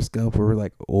like Forrest Gump, where we're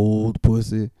like old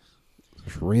pussy,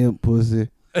 shrimp pussy,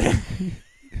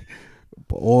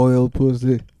 oil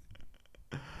pussy,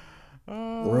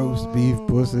 roast beef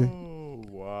pussy.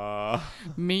 Wow.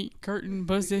 Meat curtain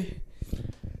pussy,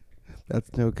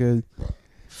 That's no good.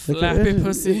 flappy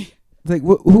pussy. Like,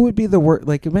 who would be the worst?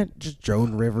 Like, it meant just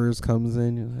Joan Rivers comes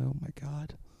in. You're like, oh my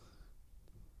god,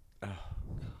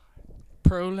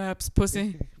 Prolapse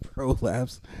pussy.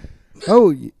 prolapse.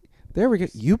 Oh, there we go.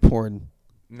 You porn.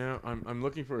 No, I'm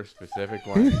looking for a specific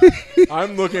one.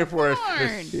 I'm looking for a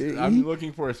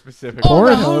specific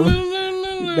one. Pornhub.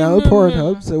 No,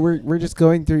 Pornhub. So we're just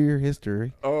going through your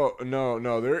history. Oh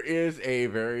no, there is a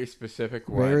very specific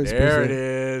one. Very There specific. it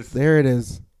is. There it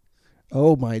is.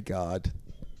 Oh my god.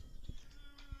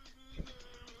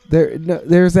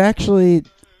 There's actually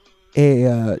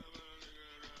a.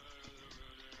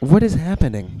 What is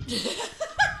happening?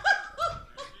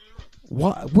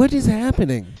 What is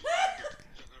happening?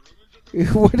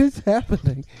 What is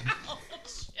happening?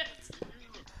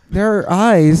 There are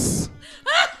eyes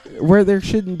where there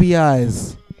shouldn't be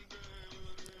eyes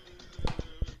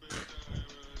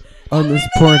on this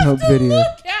Pornhub video.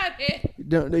 Look at it.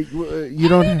 No, you I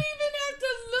don't. didn't even have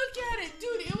to look at it,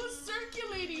 dude. It was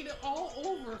circulating all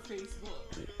over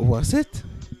Facebook. Was it?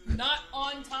 Not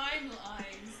on timelines.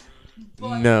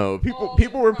 But No, all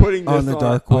people were across- putting this On the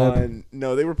dark web.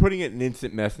 No, they were putting it in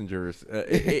instant messengers.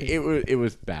 It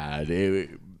was bad.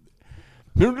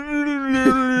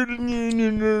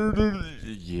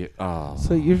 Yeah. Oh.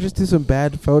 So you just do some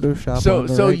bad Photoshop. on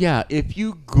the right? Yeah, if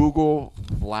you Google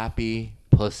flappy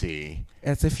pussy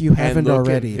As if you haven't and look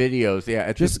already. at videos, yeah,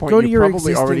 at Just this point go to you your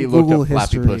probably already existing looked Google up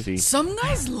flappy history. pussy. Some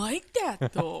guys like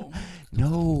that though.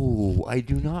 No, I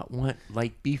do not want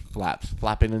like beef flaps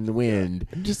flapping in the wind.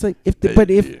 Just like if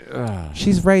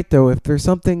she's right though, if there's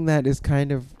something that is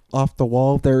kind of off the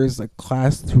wall, there is a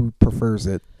class who prefers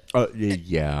it.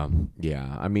 Yeah.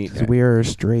 I mean, 'Cause we are a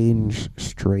strange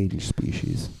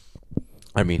species.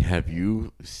 I mean, have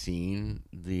you seen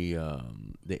the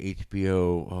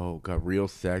HBO? Oh God, Real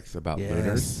Sex about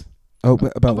lunars. Oh,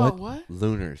 but about what? what?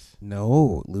 Lunars.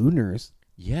 No, lunars.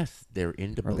 Yes, they're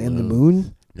into Are balloons. they on the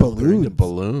moon? No, they're into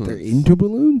balloons. They're into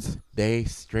balloons? They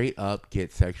straight up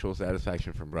get sexual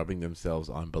satisfaction from rubbing themselves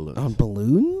on balloons. On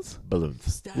balloons?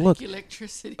 Balloons. Static Look,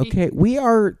 electricity. Okay, we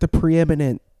are the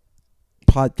preeminent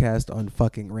podcast on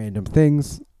fucking random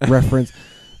things.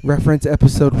 Reference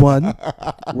episode 1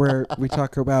 where we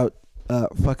talk about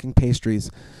fucking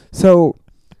pastries. So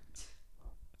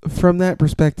from that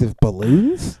perspective,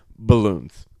 balloons?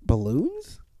 Balloons.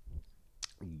 Balloons?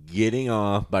 Getting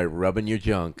off by rubbing your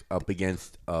junk up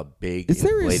against a big Is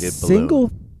there a inflated single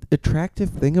balloon. attractive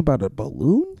thing about a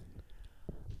balloon?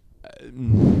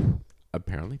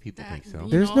 Apparently, people think so.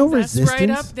 There's no That's right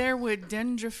resistance? up there with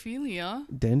dendrophilia.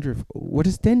 What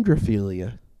is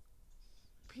dendrophilia?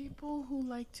 People who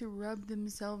like to rub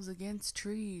themselves against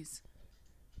trees.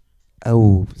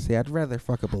 Oh, see, I'd rather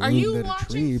fuck a balloon Are you than a watching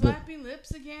tree, but Flappy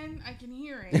Lips again? I can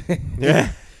hear it.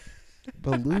 Yeah.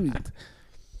 balloons.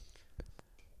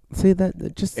 See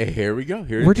that just Here we go.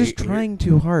 we're just trying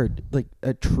too hard. Like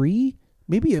a tree,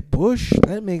 maybe a bush,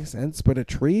 that makes sense. But a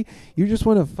tree, you just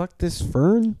want to fuck this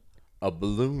fern? A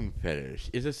balloon fetish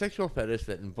is a sexual fetish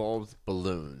that involves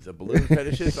balloons. A balloon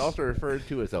fetish is also referred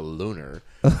to as a lunar.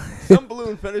 Some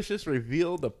balloon fetishists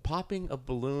reveal the popping of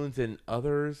balloons, and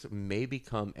others may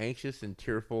become anxious and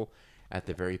tearful at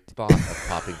the very thought of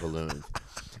popping balloons.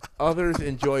 Others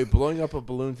enjoy blowing up of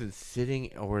balloons and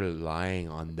sitting or lying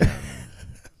on them.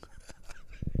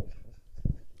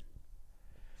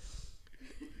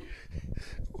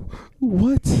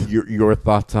 What? Your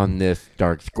thoughts on this,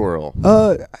 Dark Squirrel?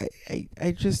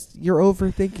 I just you're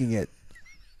overthinking it.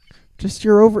 Just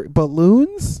you're over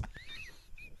balloons.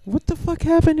 What the fuck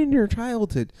happened in your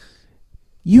childhood?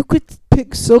 You could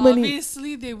pick so many.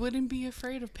 Obviously, they wouldn't be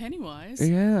afraid of Pennywise.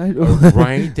 Yeah, I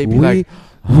Right? They'd be we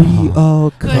all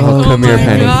Like, come, oh come my here,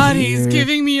 Penny. God, he's here.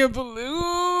 giving me a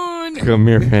balloon. Come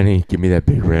here, Penny. Give me that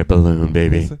big red balloon,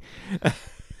 baby.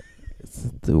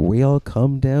 We all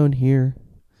come down here.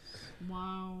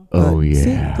 Wow. Oh, See,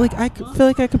 yeah. like feel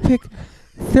like I could pick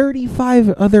 35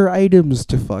 other items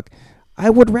to fuck. I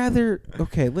would rather.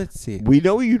 Okay, let's see. We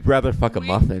know you'd rather fuck a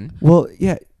muffin. Well,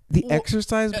 yeah, the Well,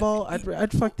 exercise ball. I'd fuck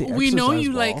the exercise We know you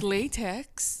ball. like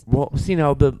latex. Well, see,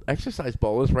 now the exercise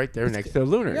ball is right there next to the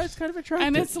lunars. Yeah, it's kind of attractive.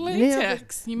 And it's Yeah,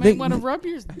 latex. You they- might want to rub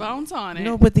your bounce on it.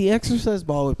 no, but the exercise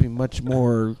ball would be much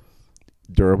more.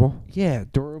 Durable?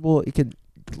 Durable. It could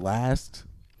last.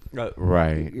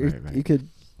 Right. You could.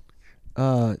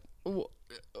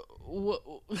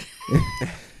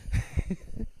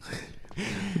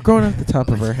 Going off the top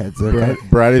of our heads. Okay.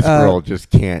 Brady's girl just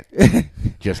can't.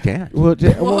 Just can't. Well,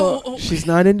 Whoa. she's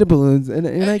not into balloons, and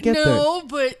I get that. No,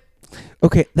 but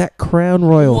Okay, that Crown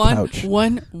Royal pouch.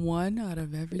 one out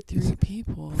of every 3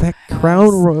 people That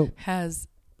Crown Royal. has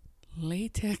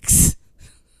latex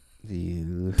The-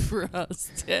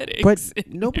 prosthetics But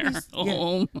in nobody's- their yeah.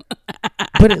 home.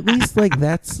 But at least like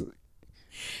that's.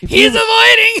 if He's you-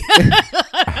 avoiding.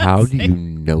 How do you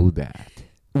know that?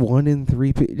 1 in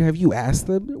 3 people. Have you asked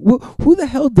them? Who the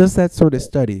hell does that sort of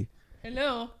study?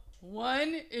 Hello.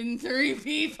 1 in 3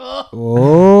 people.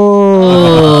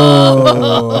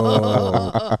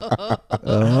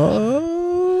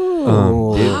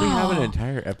 Oh. Did we have an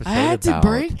entire episode I had to about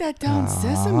break that down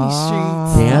Sesame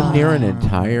Ah. Street. damn near an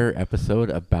entire episode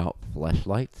about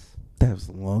fleshlights? That was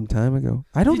a long time ago.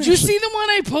 I don't. Did you actually- see the one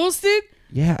I posted?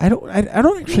 Yeah, I don't. I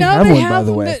don't actually have one, by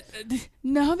the way.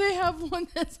 Now they have one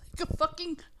that's like a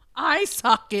fucking eye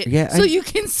socket. Yeah, so I- you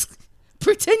can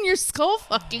pretend you're skull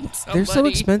fucking somebody. They're so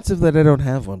expensive that I don't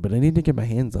have one, but I need to get my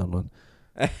hands on one.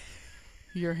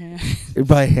 Your hand.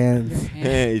 By hands.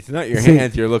 Hey, it's not your See,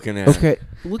 hands you're looking at. Okay,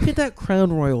 look at that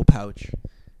Crown Royal pouch.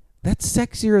 That's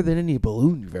sexier than any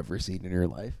balloon you've ever seen in your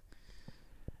life.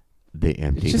 The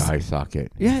empty It's just- eye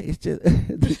socket. Yeah, it's just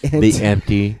The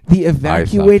empty. the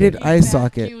evacuated socket. eye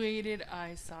socket. Evacuated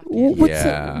eye socket. What's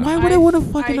Yeah. why would I want to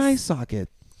fuck an eye I- socket?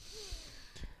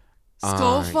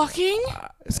 Skull fucking?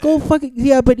 Skull fucking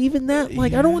yeah, but even that,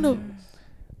 like, I don't want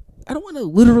to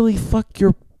literally fuck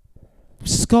your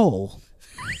skull.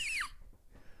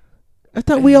 I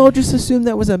thought we all just assumed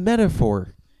that was a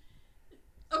metaphor.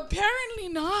 Apparently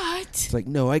not. It's like,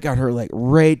 no, I got her like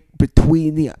right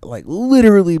between the, like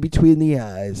literally between the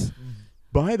eyes.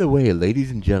 By the way,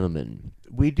 ladies and gentlemen,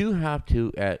 we do have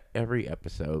to, at every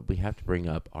episode, we have to bring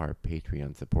up our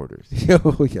Patreon supporters.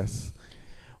 Oh yes,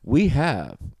 We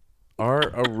have our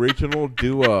original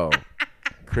duo,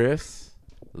 Chris,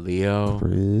 Leo.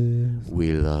 Chris,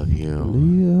 We love you.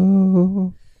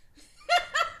 Leo.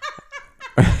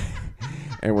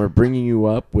 And we're bringing you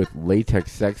up with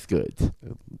latex sex goods.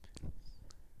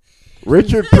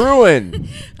 Richard Pruin.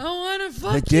 I want to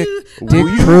fuck Dick- you. Dick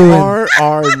You Pruin. are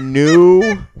our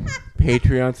new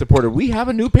Patreon supporter. We have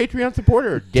a new Patreon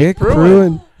supporter, Dick Pruin.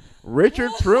 Pruin. Richard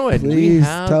Pruin. We Please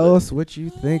have- tell us what you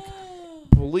think.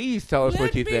 Please tell us Let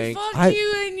what you me think. fuck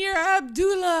you in your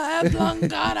Abdullah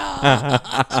Ablongata.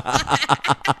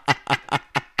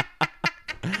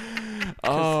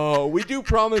 Oh, we do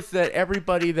promise that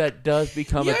everybody that does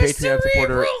become Your a Patreon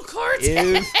supporter cerebral cortex.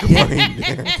 is going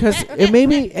to. Because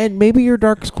maybe your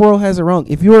dark squirrel has it wrong.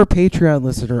 If you're a Patreon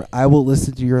listener, I will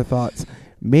listen to your thoughts.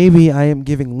 Maybe I am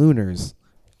giving Lunars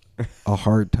a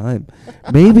hard time.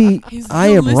 Maybe I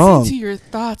am listen wrong. to your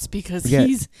thoughts because Yeah.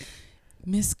 he's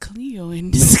Miss Cleo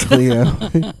in Miss disguise. Cleo.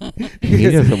 He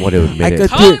doesn't want to admit I it. could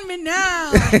Call do, me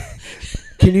now.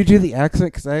 can you do the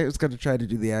accent? Because I was going to try to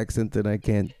do the accent and I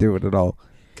can't do it at all.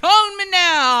 Call me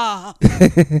now.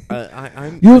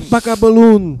 I'm. You fuck a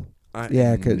balloon. I-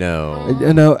 Yeah, 'cause- no.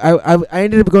 No, I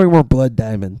ended up going more Blood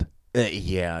Diamond.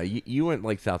 Yeah, you went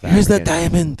like South African. Here's the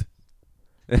diamond.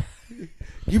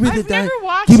 Give me the I've never diamond.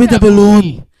 watched Give me the that balloon.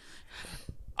 movie.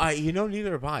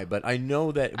 Neither have I, but I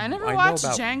know that. I never know watched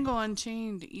about- Django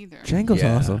Unchained either. Django's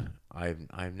Yeah, awesome.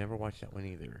 I've never watched that one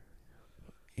either.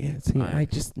 Yeah, see, I- I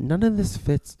just none of this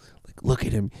fits. Like, look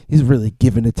at him. He's really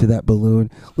giving it to that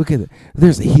balloon. Look at it.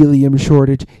 There's a helium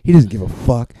shortage. He doesn't give a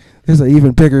fuck. There's an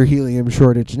even bigger helium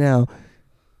shortage now.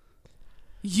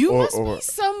 You Or- must or- be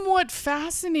somewhat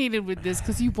fascinated with this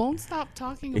because you won't stop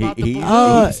talking about the He's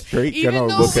balloons. straight Even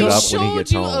gonna though look it we up when he showed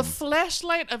gets you home. a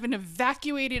flashlight of an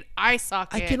evacuated eye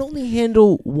socket. I can only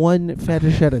handle one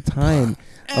fetish at a time.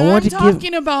 And I want I'm to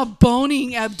talking about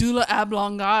boning Abdullah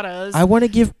Ablongadas. I want to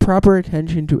give proper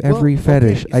attention to every okay,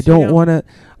 fetish. I so don't now- want to.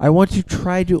 I want to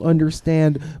try to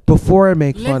understand before I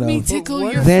make Let fun me of. tickle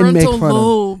what- your Then make frontal fun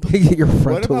lobe. of your What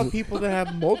frontal. about people that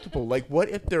have multiple? Like, what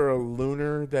if they're a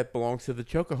lunar that belongs to the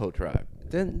Chocoho tribe?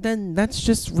 Then that's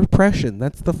just repression.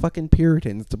 That's the fucking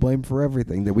Puritans to blame for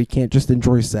everything. That we can't just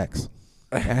enjoy sex.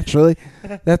 Actually,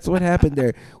 that's what happened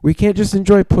there. We can't just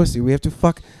enjoy pussy. We have to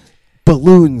fuck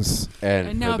balloons. And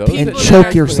for now those people that that choke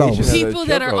are yourselves. explanation of the People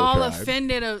that are Chocoho all tribe.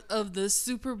 offended of the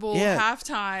Super Bowl Yeah.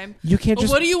 halftime. You can't Well,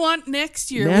 just what do you want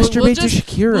next year? masturbate to just,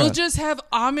 Shakira. We'll just have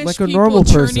Amish Like a people normal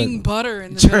person. turning butter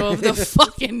in the middle of the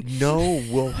fucking. No,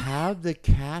 we'll have the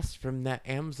cast from that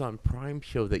Amazon Prime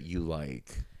show that you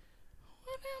like.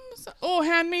 Oh,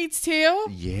 Handmaid's Tale?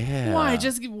 Yeah. Why?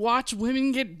 Just watch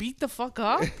women get beat the fuck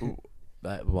up?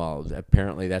 Well,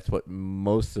 apparently that's what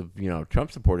most of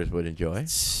Trump supporters would enjoy.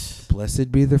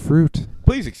 blessed be the fruit.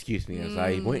 Please excuse me as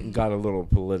I went and got a little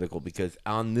political because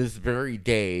on this very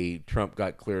day, Trump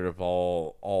got cleared of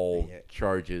all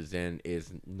charges and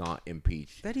is not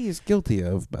impeached. That he is guilty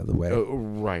of, by the way.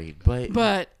 Right, but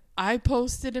But I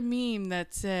posted a meme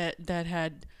that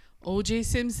had O.J.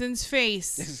 Simpson's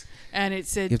face, and it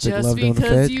said, It's like "Just love don't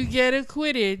because offend." you get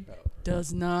acquitted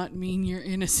does not mean you're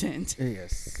innocent."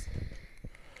 Yes.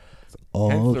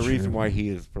 hence the reason why he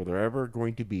is forever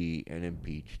going to be an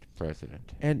impeached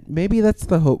president. And maybe that's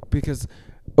the hope, because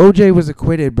OJ was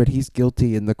acquitted, but he's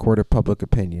guilty in the court of public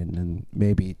opinion, and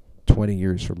maybe 20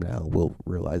 years from now we'll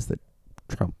realize that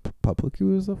Trump publicly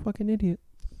was a fucking idiot.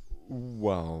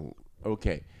 Well,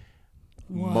 okay.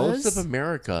 Was? Most of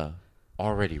America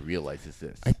already realizes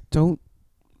this.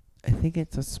 I think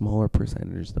it's a smaller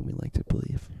percentage than we like to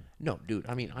believe. No, dude,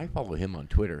 I mean, I follow him on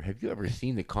Twitter. Have you ever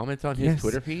seen the comments on his Yes.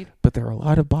 Twitter feed? But there are a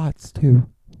lot of bots, too.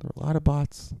 There are a lot of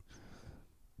bots.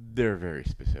 They're very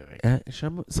specific.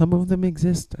 Some of them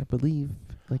exist, I believe.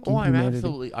 Like in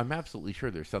humanity. I'm absolutely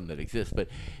sure there's some that exist, but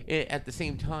at the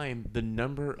same time, the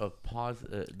number of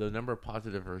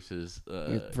positive versus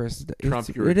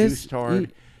Trump, you're a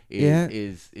douche-tard,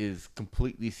 is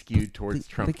completely skewed towards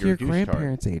Trump, Like you're your a douche-tard.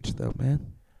 grandparents' age, though,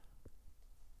 man.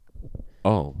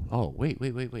 Oh, wait.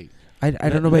 I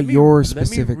don't know about your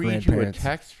specific Let me read grandparents. you a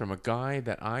text from a guy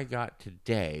that I got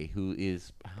today who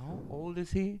is, how old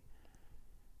is he?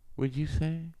 Would you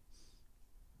say?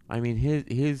 I mean,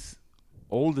 his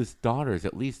oldest daughter is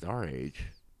at least our age.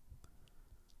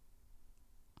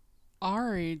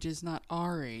 Our age is not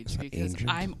our age It's not because ancient.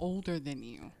 I'm older than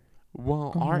you.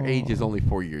 Well, our age is only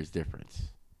 4 years difference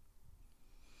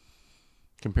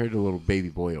compared to the little baby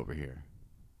boy over here.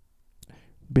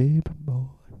 Baby boy.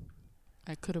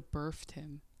 I could have birthed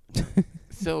him.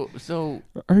 So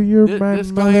Are you my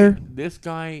this mother? this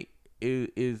guy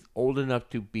is old enough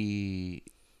to be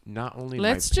not only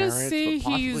Let's my just parents, say but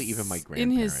possibly he's even my in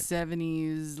grandparents. his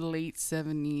 70s, late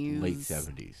 70s. Late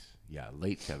 70s. Yeah,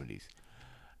 late 70s.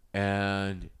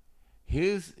 And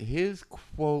his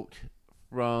quote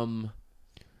from,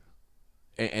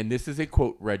 and this is a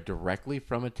quote read directly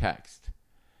from a text.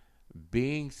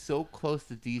 Being so close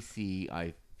to DC,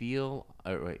 I feel,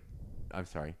 I'm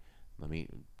sorry. Let me,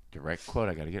 direct quote,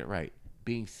 I got to get it right.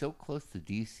 Being so close to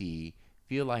DC,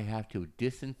 feel I have to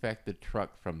disinfect the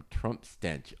truck from Trump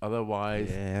stench. Otherwise,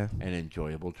 Yeah. an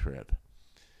enjoyable trip.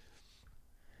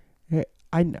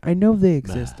 I know they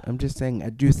exist. I'm just saying I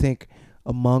do think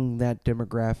among that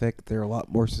demographic, they're a lot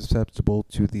more susceptible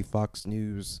to the Fox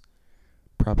News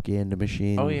propaganda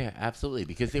machine. Oh yeah, absolutely.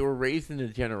 Because they were raised in a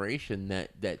generation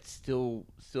that still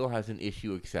has an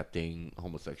issue accepting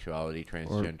homosexuality,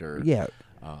 transgender,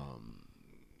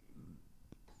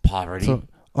 poverty. So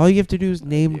all you have to do is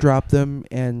name drop them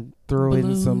and throw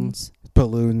in some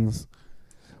balloons.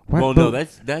 Well, no,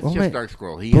 that's just wait. Dark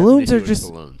Squirrel. He Balloons has an are issue with just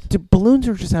balloons. balloons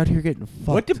are just out here getting fucked.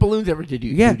 What did balloons ever do to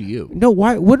you? No,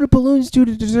 why? What do balloons do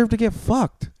to deserve to get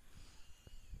fucked?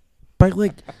 By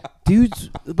dudes,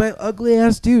 by ugly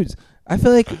ass dudes. I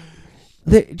feel like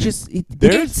they just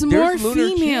It's more there's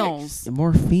lunar females.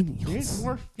 more females. There's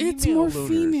more It's more lunars.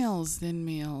 females than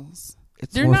males.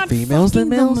 It's They're more not females than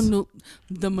fucking males.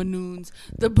 The manoons,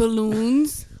 the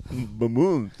balloons.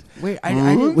 Balloons. Wait,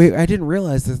 I didn't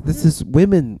realize this. This is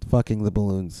women fucking the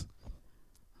balloons.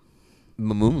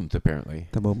 Mamoons, apparently.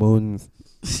 The balloons.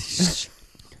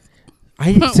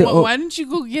 Why don't you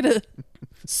go get a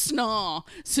snaw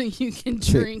so you can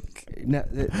drink? Now,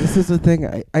 this is the thing.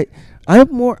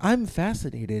 I'm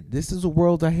fascinated. This is a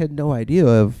world I had no idea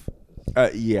of.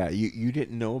 Yeah, you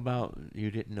didn't know about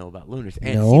lunars.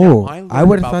 And No, see, now I I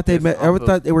would have learned thought they about met. this I would off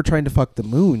thought they were trying to fuck the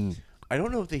moon. I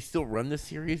don't know if they still run the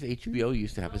series. HBO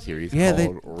used to have a series Yeah, called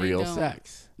They Real don't.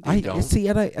 Sex. I They don't. see,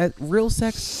 and real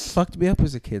sex fucked me up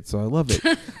as a kid, so I love it.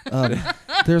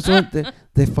 There's one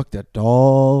they fucked a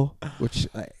doll, which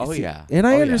Oh, yeah. and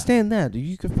I Oh, yeah. understand that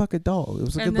you could fuck a doll. It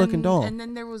was a good looking doll. And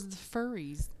then there was the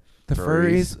furries. The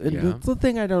furries, and yeah. that's the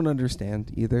thing I don't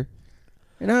understand either.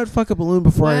 And I would fuck a balloon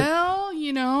before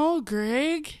Well,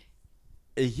 Greg.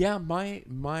 Yeah, my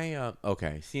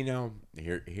okay. See now,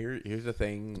 here's the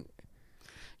thing.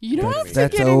 You don't have to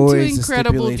That's get into always a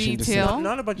incredible stipulation to say. detail.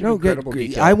 Not a bunch of No, incredible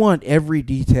detail. I want every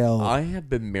detail. I have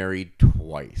been married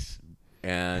twice,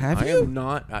 and Have I you? am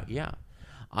not. Yeah,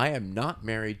 I am not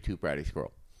married to Bratty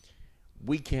Squirrel.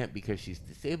 We can't because she's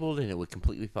disabled, and it would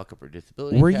completely fuck up her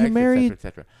disability. Were you tax, married et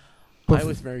cetera, et bef- cetera. I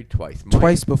was married twice.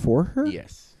 Twice before her?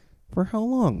 Yes. For how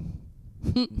long?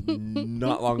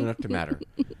 Not long enough to matter.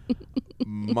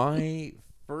 My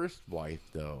first wife,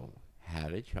 though,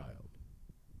 had a child,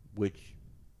 which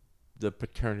the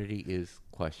paternity is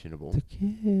questionable. The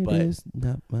kid But- is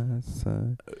not my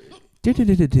son.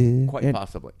 Quite And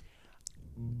possibly.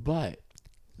 But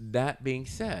that being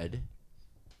said,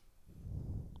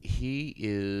 he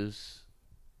is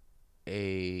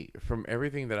from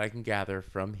everything that I can gather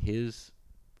from his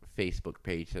Facebook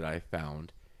page that I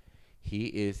found, he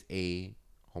is a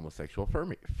homosexual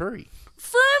furry.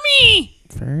 Fermi!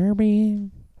 Furby.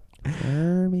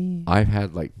 I've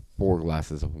had like 4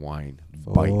 glasses of wine.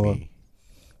 Bite 4. me.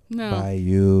 No. By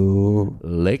you.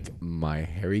 Lick my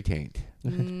hairy taint.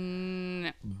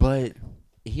 Mm, But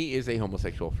he is a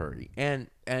homosexual furry. And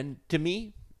to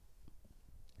me,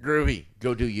 groovy.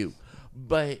 Go do you.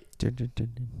 But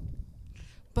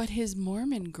but his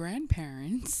Mormon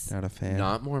grandparents. Not a fan.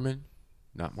 not Mormon.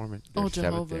 Not Mormon. They're Oh,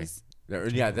 Seventh Day. Jehovah's.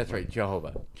 Yeah, that's right.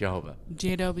 Jehovah.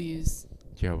 JWs.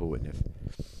 Jehovah Witness.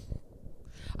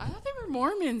 I thought they were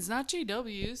Mormons, not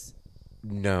JWs.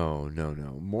 No.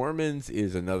 Mormons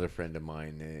is another friend of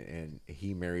mine, and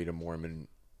he married a Mormon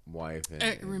wife.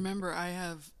 And, Remember, I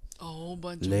have a whole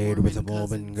bunch Laid of with a Mormon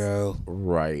Mormon cousins. girl.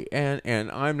 right.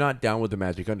 And I'm not down with the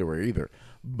magic underwear either.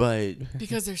 But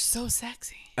Because they're so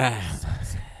sexy.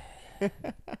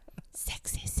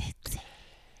 Sexy.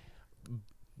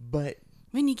 but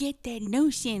When you get that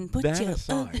notion, put that your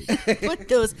aside, put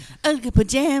those ugly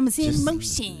pajamas in Just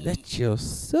motion. Let your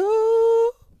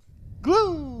soul.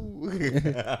 glue.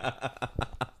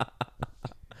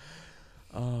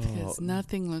 Because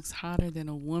nothing looks hotter than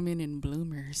a woman in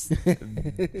bloomers.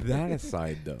 That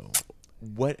aside, though,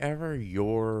 whatever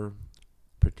your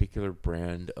particular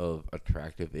brand of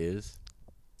attractive is,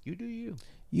 you do you.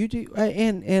 You do,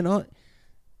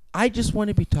 I just want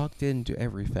to be talked into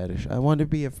every fetish. I want to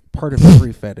be a part of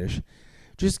every fetish.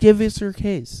 Just give us your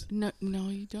case. No,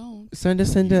 you don't. Send a.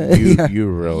 You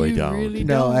really You don't. really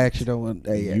No, don't. I actually don't want.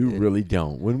 You really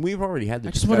don't. When we've already had the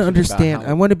I just want to discussion about understand. how-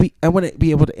 I want to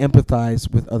be able to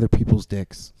empathize with other people's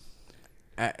dicks.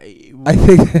 I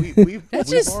think- we've That's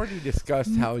just- already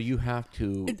discussed how you have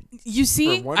to. You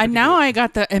see, For one now particular- I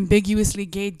got the ambiguously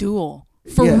gay duel.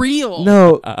 For Yeah. real.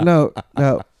 No.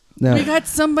 We got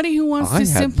somebody who wants I to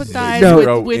have sympathize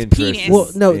zero with interest. penis. Well,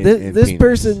 no. in This penis.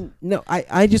 person. No.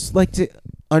 I just like to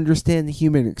understand the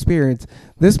human experience.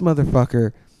 This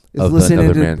motherfucker is Of listening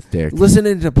another to man's dick.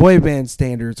 listening to boy band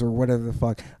standards or whatever the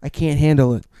fuck. I can't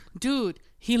handle it. Dude,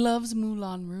 he loves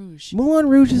Moulin Rouge. Moulin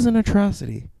Rouge is an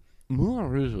atrocity. Moulin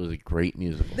Rouge was a great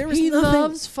musical. There was He nothing-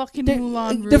 loves fucking there-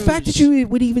 Moulin Rouge. The fact that you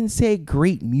would even say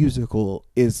great musical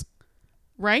is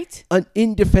Right?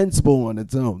 indefensible on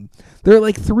its own. There are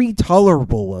like 3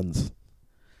 tolerable ones.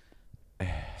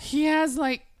 He has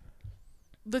like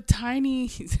the tiny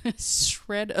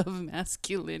shred of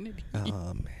masculinity.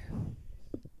 Oh man.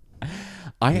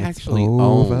 I It's actually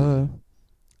over. own,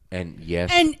 and yes,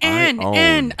 And I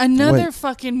own. another Wait.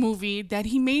 fucking movie that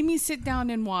he made me sit down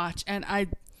and watch, and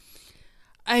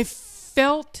I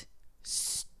felt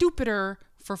stupider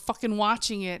for fucking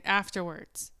watching it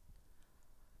afterwards.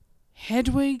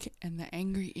 Hedwig and the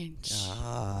Angry Inch.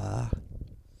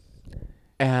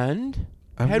 And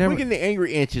I've Hedwig never- and the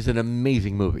Angry Inch is an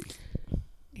amazing movie.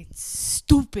 It's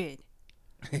stupid.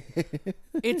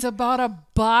 It's about a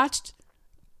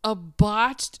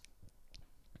botched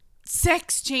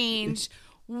sex change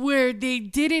where they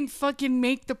didn't fucking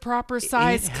make the proper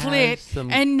size It has clit, some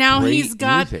and now great he's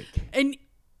got music. an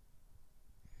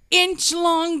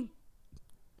inch-long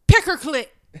pecker clit.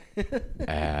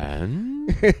 And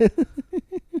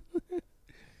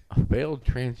a failed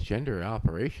transgender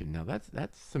operation. Now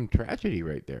that's some tragedy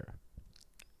right there.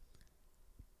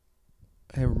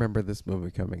 I remember this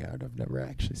movie coming out. I've never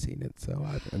actually seen it, so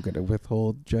I'm going to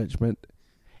withhold judgment.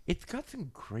 It's got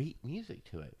some great music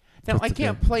to it. Now, What's I the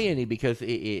can't good? play any because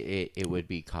it would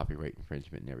be copyright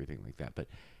infringement and everything like that, but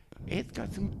it's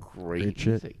got some great Great shit.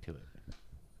 music to it.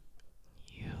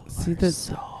 See that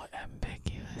So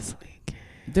ambiguously gay.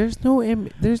 there's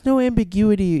no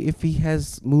ambiguity if he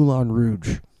has Moulin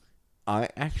Rouge. I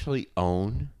actually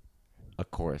own a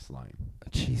chorus line.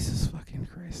 Jesus fucking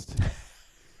Christ.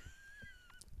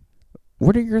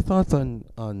 What are your thoughts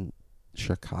on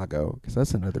Chicago? Because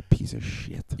that's another piece of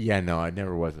shit. Yeah, no, I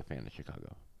never was a fan of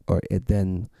Chicago. Or and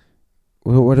then,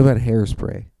 what about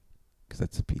Hairspray? Because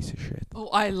that's a piece of shit. Oh,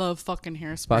 I love fucking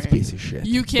Hairspray. That's a piece of shit.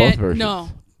 You can't. versions. No.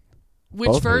 Which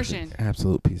Both version?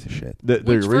 Absolute piece of shit. The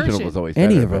Which original version? was always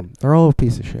Any better, of them, they're all a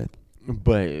piece of shit.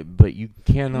 But you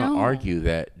cannot No. argue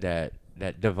that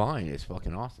Divine is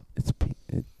fucking awesome.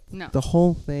 No. The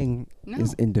whole thing No.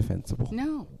 is indefensible.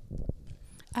 No.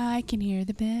 I can hear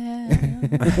the bell.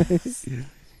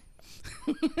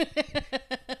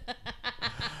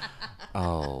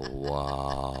 Oh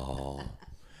wow!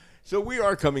 So we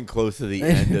are coming close to the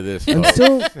end of this. I'm folks.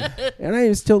 still, and I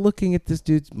am still looking at this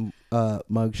dude's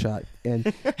mugshot. And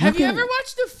Have you can- ever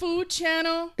watched the Food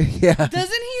Channel? Yeah, Doesn't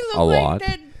he look A like lot.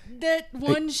 that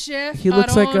one chef? he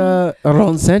looks like Aaron?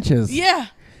 Ron Sanchez. Yeah.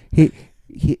 He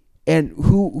and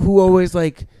who always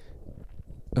like.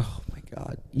 Oh my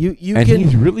God! You And can.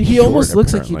 he's really he short, almost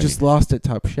looks like he apparently. just lost at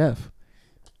Top Chef.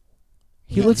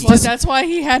 He looks. Well, that's why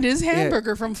he had his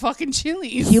hamburger from fucking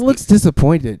Chili's. He looks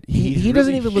disappointed. He He's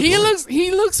doesn't really even look.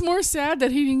 He looks more sad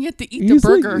that he didn't get to eat the He's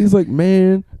burger. Like, he's like,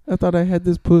 man, I thought I had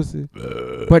this pussy.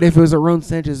 But if it was a Ron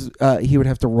Sanchez, he would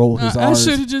have to roll his I R's.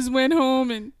 should have just went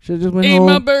home and Should have just went ate home.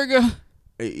 my burger.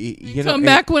 You Come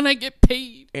back when I get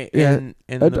paid. Yeah.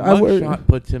 And the I would- mugshot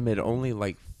puts him at only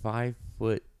like 5'7".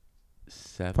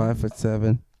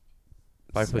 5'7".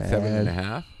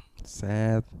 5'7.5".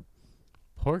 Sad.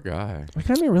 Poor guy. I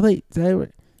kind of relate.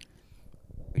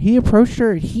 He approached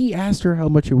her. He asked her how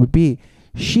much it would be.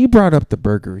 She brought up the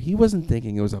burger. He wasn't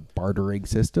thinking it was a bartering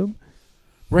system.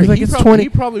 Right. like, he, it's prob- 20 he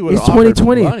probably would it's have offered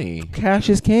 2020. money. Cash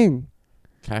is king.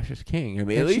 Cash is king. I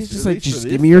mean, And at she's least just at like, least for just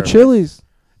this give me your service. chilies.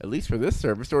 At least for this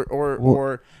service, Well-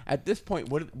 or at this point,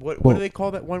 what Well- do they call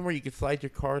that one where you can slide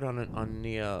your card on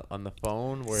the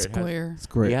phone where Square. It's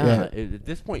great. it has, yeah. At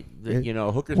this point,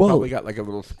 hookers Well- probably got like a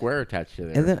little square attached to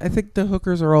there. And then I think the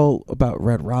hookers are all about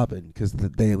Red Robin because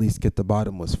they at least get the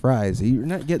bottomless fries. You're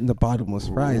not getting the bottomless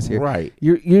fries here. right?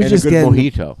 You're And just a good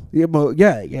getting mojito.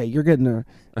 Yeah, you're getting a.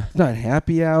 It's not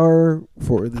happy hour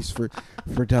for at least for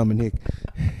Dominique.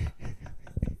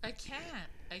 I can't.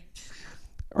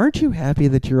 Aren't you happy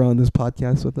that you're on this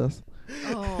podcast with us?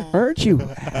 Oh. Aren't you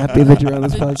happy that you're on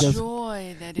this The podcast?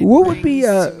 joy that it What would be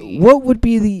brings to me. what would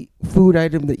be the food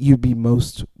item that you'd be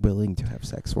most willing to have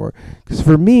sex for? Because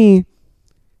for me,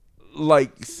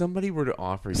 Like somebody were to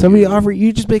offer somebody you offer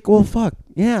you just make fuck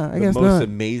yeah, I the guess most not.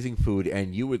 amazing food,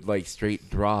 and you would like straight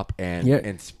drop and Yeah.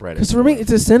 and spread it. Because for me,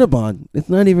 it's a Cinnabon. It's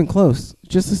not even close.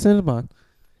 It's just a Cinnabon.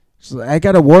 It's like, I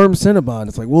got a warm Cinnabon.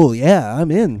 It's like, well, yeah, I'm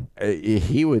in.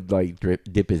 He would like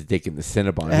dip his dick in the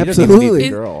Cinnabon. Absolutely. He doesn't even need the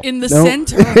girl. in the No.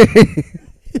 center.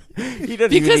 He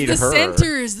doesn't even Because need the her.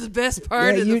 center is the best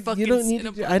part Yeah, of the fucking you don't need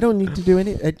Cinnabon. I don't need to do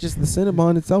any. Just the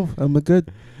Cinnabon itself. I'm a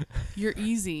good. You're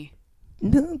easy.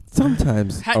 No,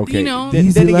 sometimes. Okay. You know, Then,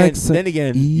 Easy then again, like then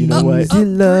again, you know what? Easy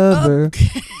lover.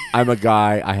 I'm a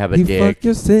guy. I have a You dick. fuck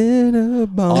your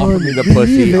Cinnabon. Offer me the leave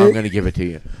pussy. it I'm gonna give it to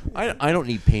you. I don't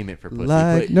need payment for pussy.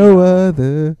 like but, no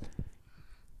other.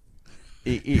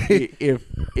 If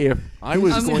I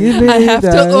was I'm- going, Give I it have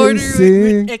to order it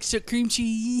dancing. with extra cream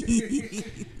cheese.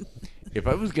 if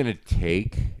I was gonna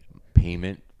take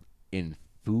payment in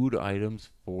food items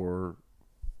for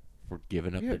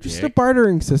giving up Yeah, the just a dick,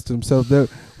 bartering system. So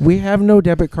we have no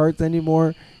debit cards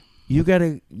anymore. You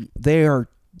gotta. They are.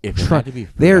 if it had to be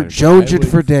food They're items, joking I would-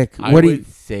 for dick. I What do would you?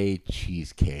 say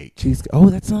cheesecake. Cheese. Oh,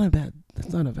 that's not a bad.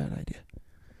 That's not a bad idea.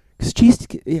 Cause cheese.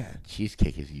 Yeah,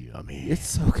 Cheesecake is yummy. it's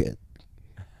so good.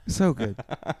 So good.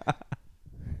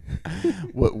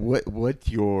 What's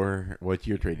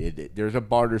your trade? There's a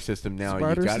barter system now.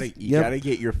 Barter You gotta system, yep. gotta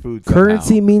get your food.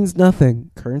 Currency somehow. means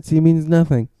nothing. Currency means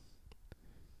nothing.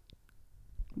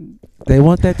 They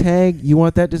want that tag. You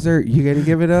want that dessert. You gotta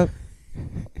give it up.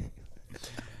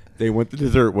 They want the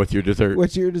dessert. What's your dessert?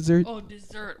 What's your dessert? Oh,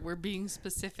 dessert. We're being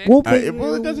specific. Well,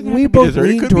 it doesn't have we to be both dessert. It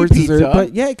lean could be towards dessert, pizza.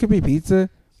 but yeah, it could be pizza.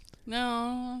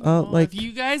 No. like- if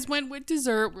you guys went with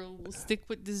dessert, we'll stick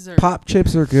with dessert. Pop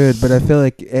chips are good, but I feel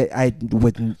like I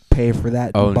wouldn't pay for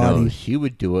that Oh body no, she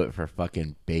would do it for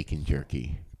fucking bacon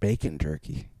jerky. bacon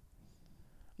jerky.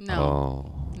 No,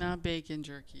 Oh. not bacon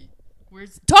jerky. We're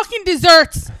talking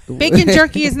desserts. Bacon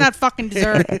jerky is not fucking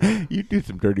dessert. You do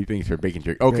some dirty things for bacon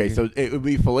jerky. Okay, so it would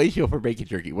be fellatio for bacon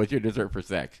jerky. What's your dessert for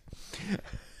sex?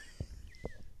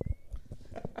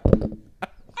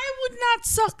 I would not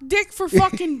suck dick for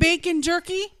fucking bacon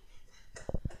jerky.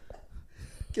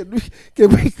 Can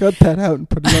we cut that out and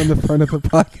put it on the front of the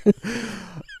pocket?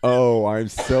 Oh, I'm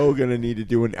so going to need to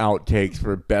do an outtakes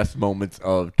for best moments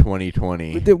of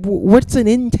 2020. What's an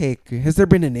intake? Has there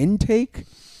been an intake?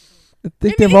 I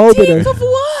think An they've all been. intake of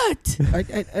what?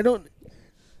 I don't.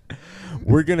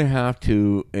 We're going to have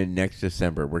to, in next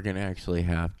December, we're going to actually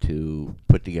have to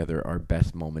put together our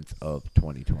best moments of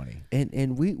 2020.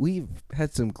 And we've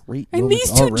had some great And moments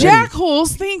these two already.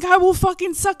 jackholes think I will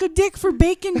fucking suck a dick for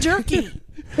bacon jerky.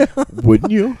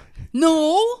 Wouldn't you?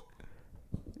 No.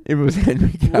 If it was Henry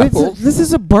Wait, Cavill. this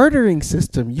is a bartering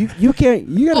system. You can't.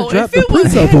 You gotta drop If the it was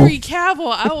principle. Henry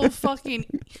Cavill, I will fucking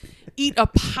eat a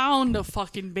pound of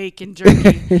fucking bacon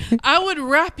jerky. I would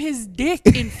wrap his dick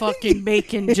in fucking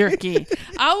bacon jerky.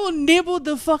 I will nibble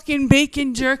the fucking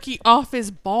bacon jerky off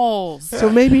his balls. So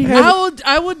maybe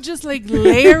I would just like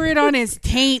layer it on his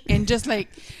taint and just like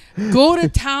go to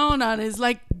town on his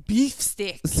like beef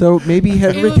stick. So maybe It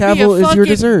Henry would be a Cavill is your fucking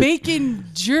dessert. bacon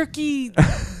jerky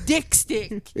dick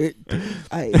stick.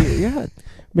 Yeah,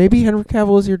 maybe Henry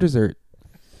Cavill is your dessert.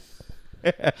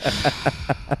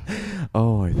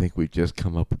 Oh, I think we just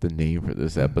come up with the name for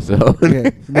this episode.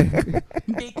 Yeah.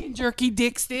 Bacon jerky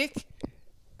dick stick.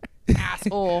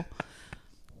 Asshole.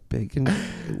 Bacon.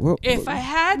 Well, If I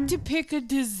had to pick a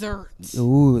dessert,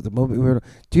 ooh, the moment we were.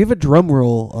 Do you have a drum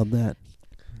roll on that?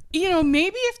 you know,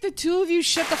 maybe if the two of you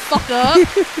shut the fuck up,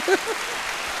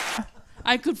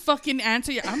 I could fucking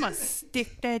answer you. I'm gonna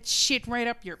stick that shit right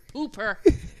up your pooper.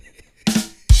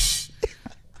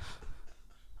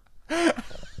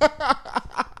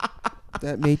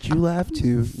 That made you laugh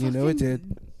too. You know it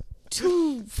did.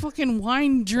 Two fucking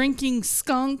wine drinking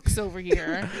skunks over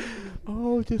here.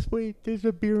 Oh, just wait. There's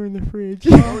a beer in the fridge.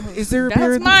 Is there a beer?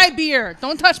 That's in my beer.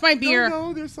 Don't touch my beer.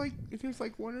 No, there's like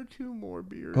one or two more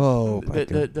beers. Oh, my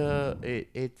God.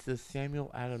 It's the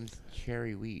Samuel Adams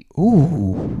cherry wheat.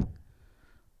 Ooh.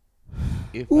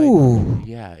 Ooh.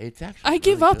 Yeah, it's actually. I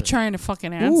give really up good. trying to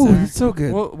fucking Ooh, answer. it's so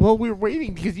good. Well, we're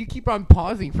waiting because you keep on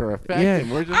pausing for effect, Yeah. and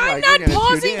we're just I'm like, not we're gonna shoot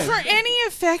pausing in. for any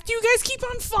effect. You guys keep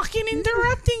on fucking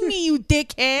interrupting me, you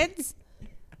dickheads.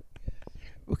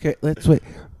 Okay, let's wait.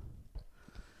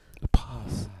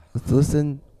 Pause. Let's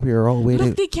listen. We are all waiting.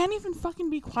 Look, they can't even fucking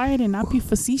be quiet and not be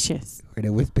facetious. We're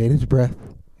gonna with bated breath.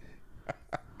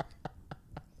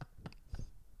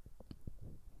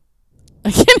 I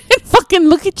can't even fucking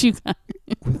look at you guys.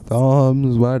 With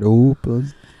thumbs wide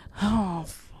open. Oh,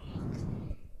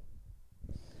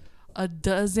 a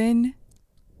dozen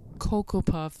Cocoa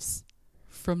Puffs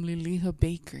from Liliha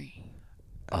Bakery.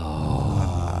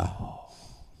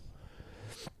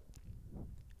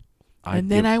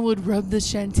 And then I would rub the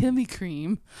chantilly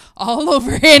cream all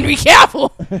over Henry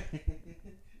Cavill.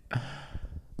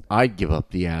 I'd give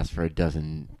up the ass for a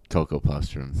dozen Cocoa Puffs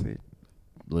from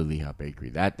Liliha Bakery.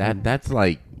 That's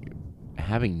like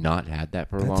having not had that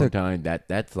for a long time.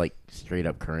 That's like straight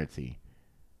up currency.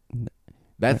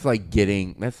 That's like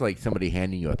somebody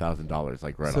handing you $1,000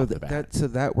 like right off the bat. So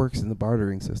that works in the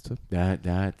bartering system.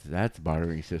 That's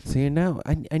bartering system. See, now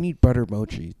I need butter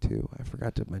mochi too. I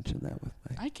forgot to mention that with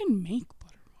my. I can make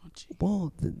butter mochi.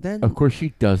 Well, then. Of course she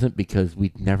doesn't because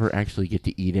we'd never actually get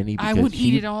to eat any. I would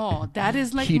eat it all. That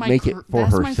is like she'd my make it for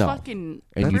that's herself. my fucking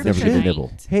And you'd never get a kryptonite.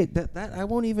 nibble. Hey, that I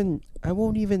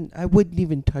wouldn't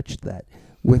even touch that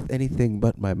with anything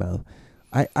but my mouth.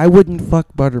 I wouldn't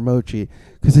fuck butter mochi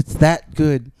because it's that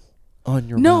good on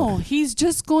your No, mouth. he's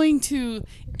just going to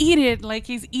eat it like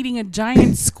he's eating a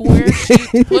giant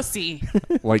square-shaped pussy.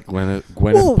 Like Gwyneth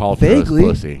Well, Paltrow's vaguely.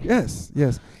 pussy. Yes.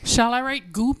 Shall I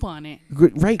write goop on it?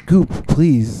 Right, goop,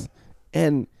 please.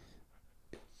 And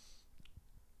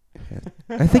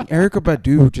I think Erykah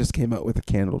Badu just came out with a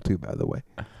candle too. By the way,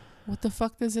 What the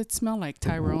fuck does it smell like,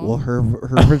 Tyrone? well, her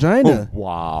vagina,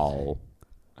 Wow.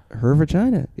 her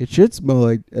vagina. It should smell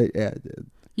like.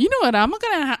 You know what? I'm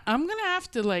gonna have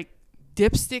to like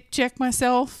dipstick check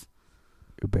myself.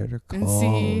 You better And call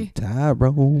see.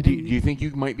 Tyrone. Do you think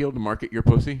you might be able to market your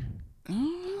pussy? I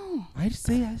don't know. I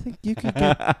think you could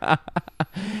get.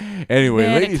 Anyway,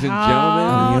 Better ladies and call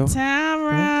gentlemen,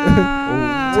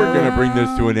 Tyrone. we're gonna bring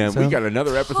this to an end. We So- got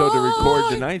another episode to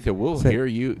record tonight, so we'll Say- hear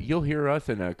you. You'll hear us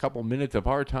in a couple minutes of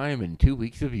our time and 2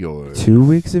 weeks of yours. 2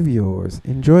 weeks of yours.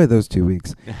 Enjoy those 2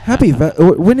 weeks. Happy.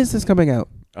 When is this coming out?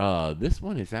 This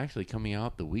one is actually coming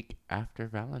out the week after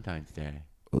Valentine's Day.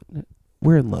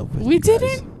 We're in love with We you guys.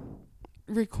 didn't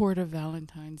record a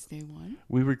Valentine's Day one.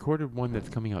 We recorded one that's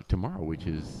coming out tomorrow, which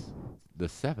is the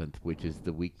 7th, which is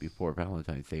the week before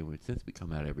Valentine's Day. Since we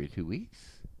come out every 2 weeks,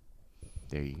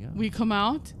 there you go. We come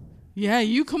out. Yeah,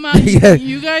 you come out. Yeah.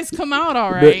 You guys come out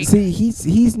all But right. see,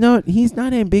 he's not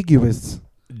ambiguous.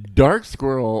 Dark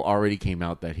Squirrel already came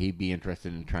out that he'd be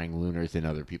interested in trying lunars in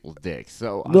other people's dicks.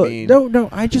 So No, I mean, no.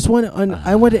 I just want to.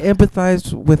 I want to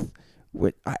empathize with.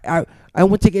 I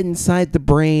want to get inside the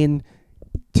brain,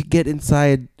 to get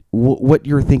inside what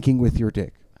you're thinking with your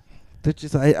dick. That's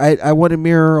just. I want to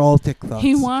mirror all dick thoughts.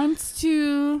 He wants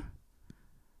to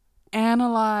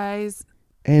analyze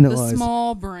Analyze the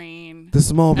small brain. the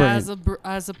small brain.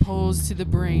 As opposed to the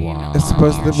brain. Wow. As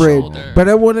opposed to the brain. shoulder. But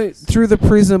I want it through the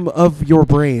prism of your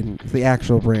brain, the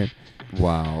actual brain.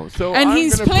 wow. So And I'm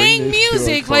he's gonna bring playing this to a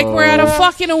music like we're at a close.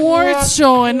 fucking awards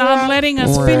show and not letting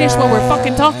us finish what we're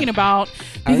fucking talking about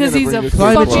I'm because gonna he's bring a this to a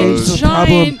Climate close. change fucking is a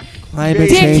problem. giant Climate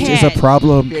change is a dickhead.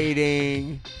 problem.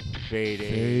 Fading.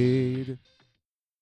 Fade.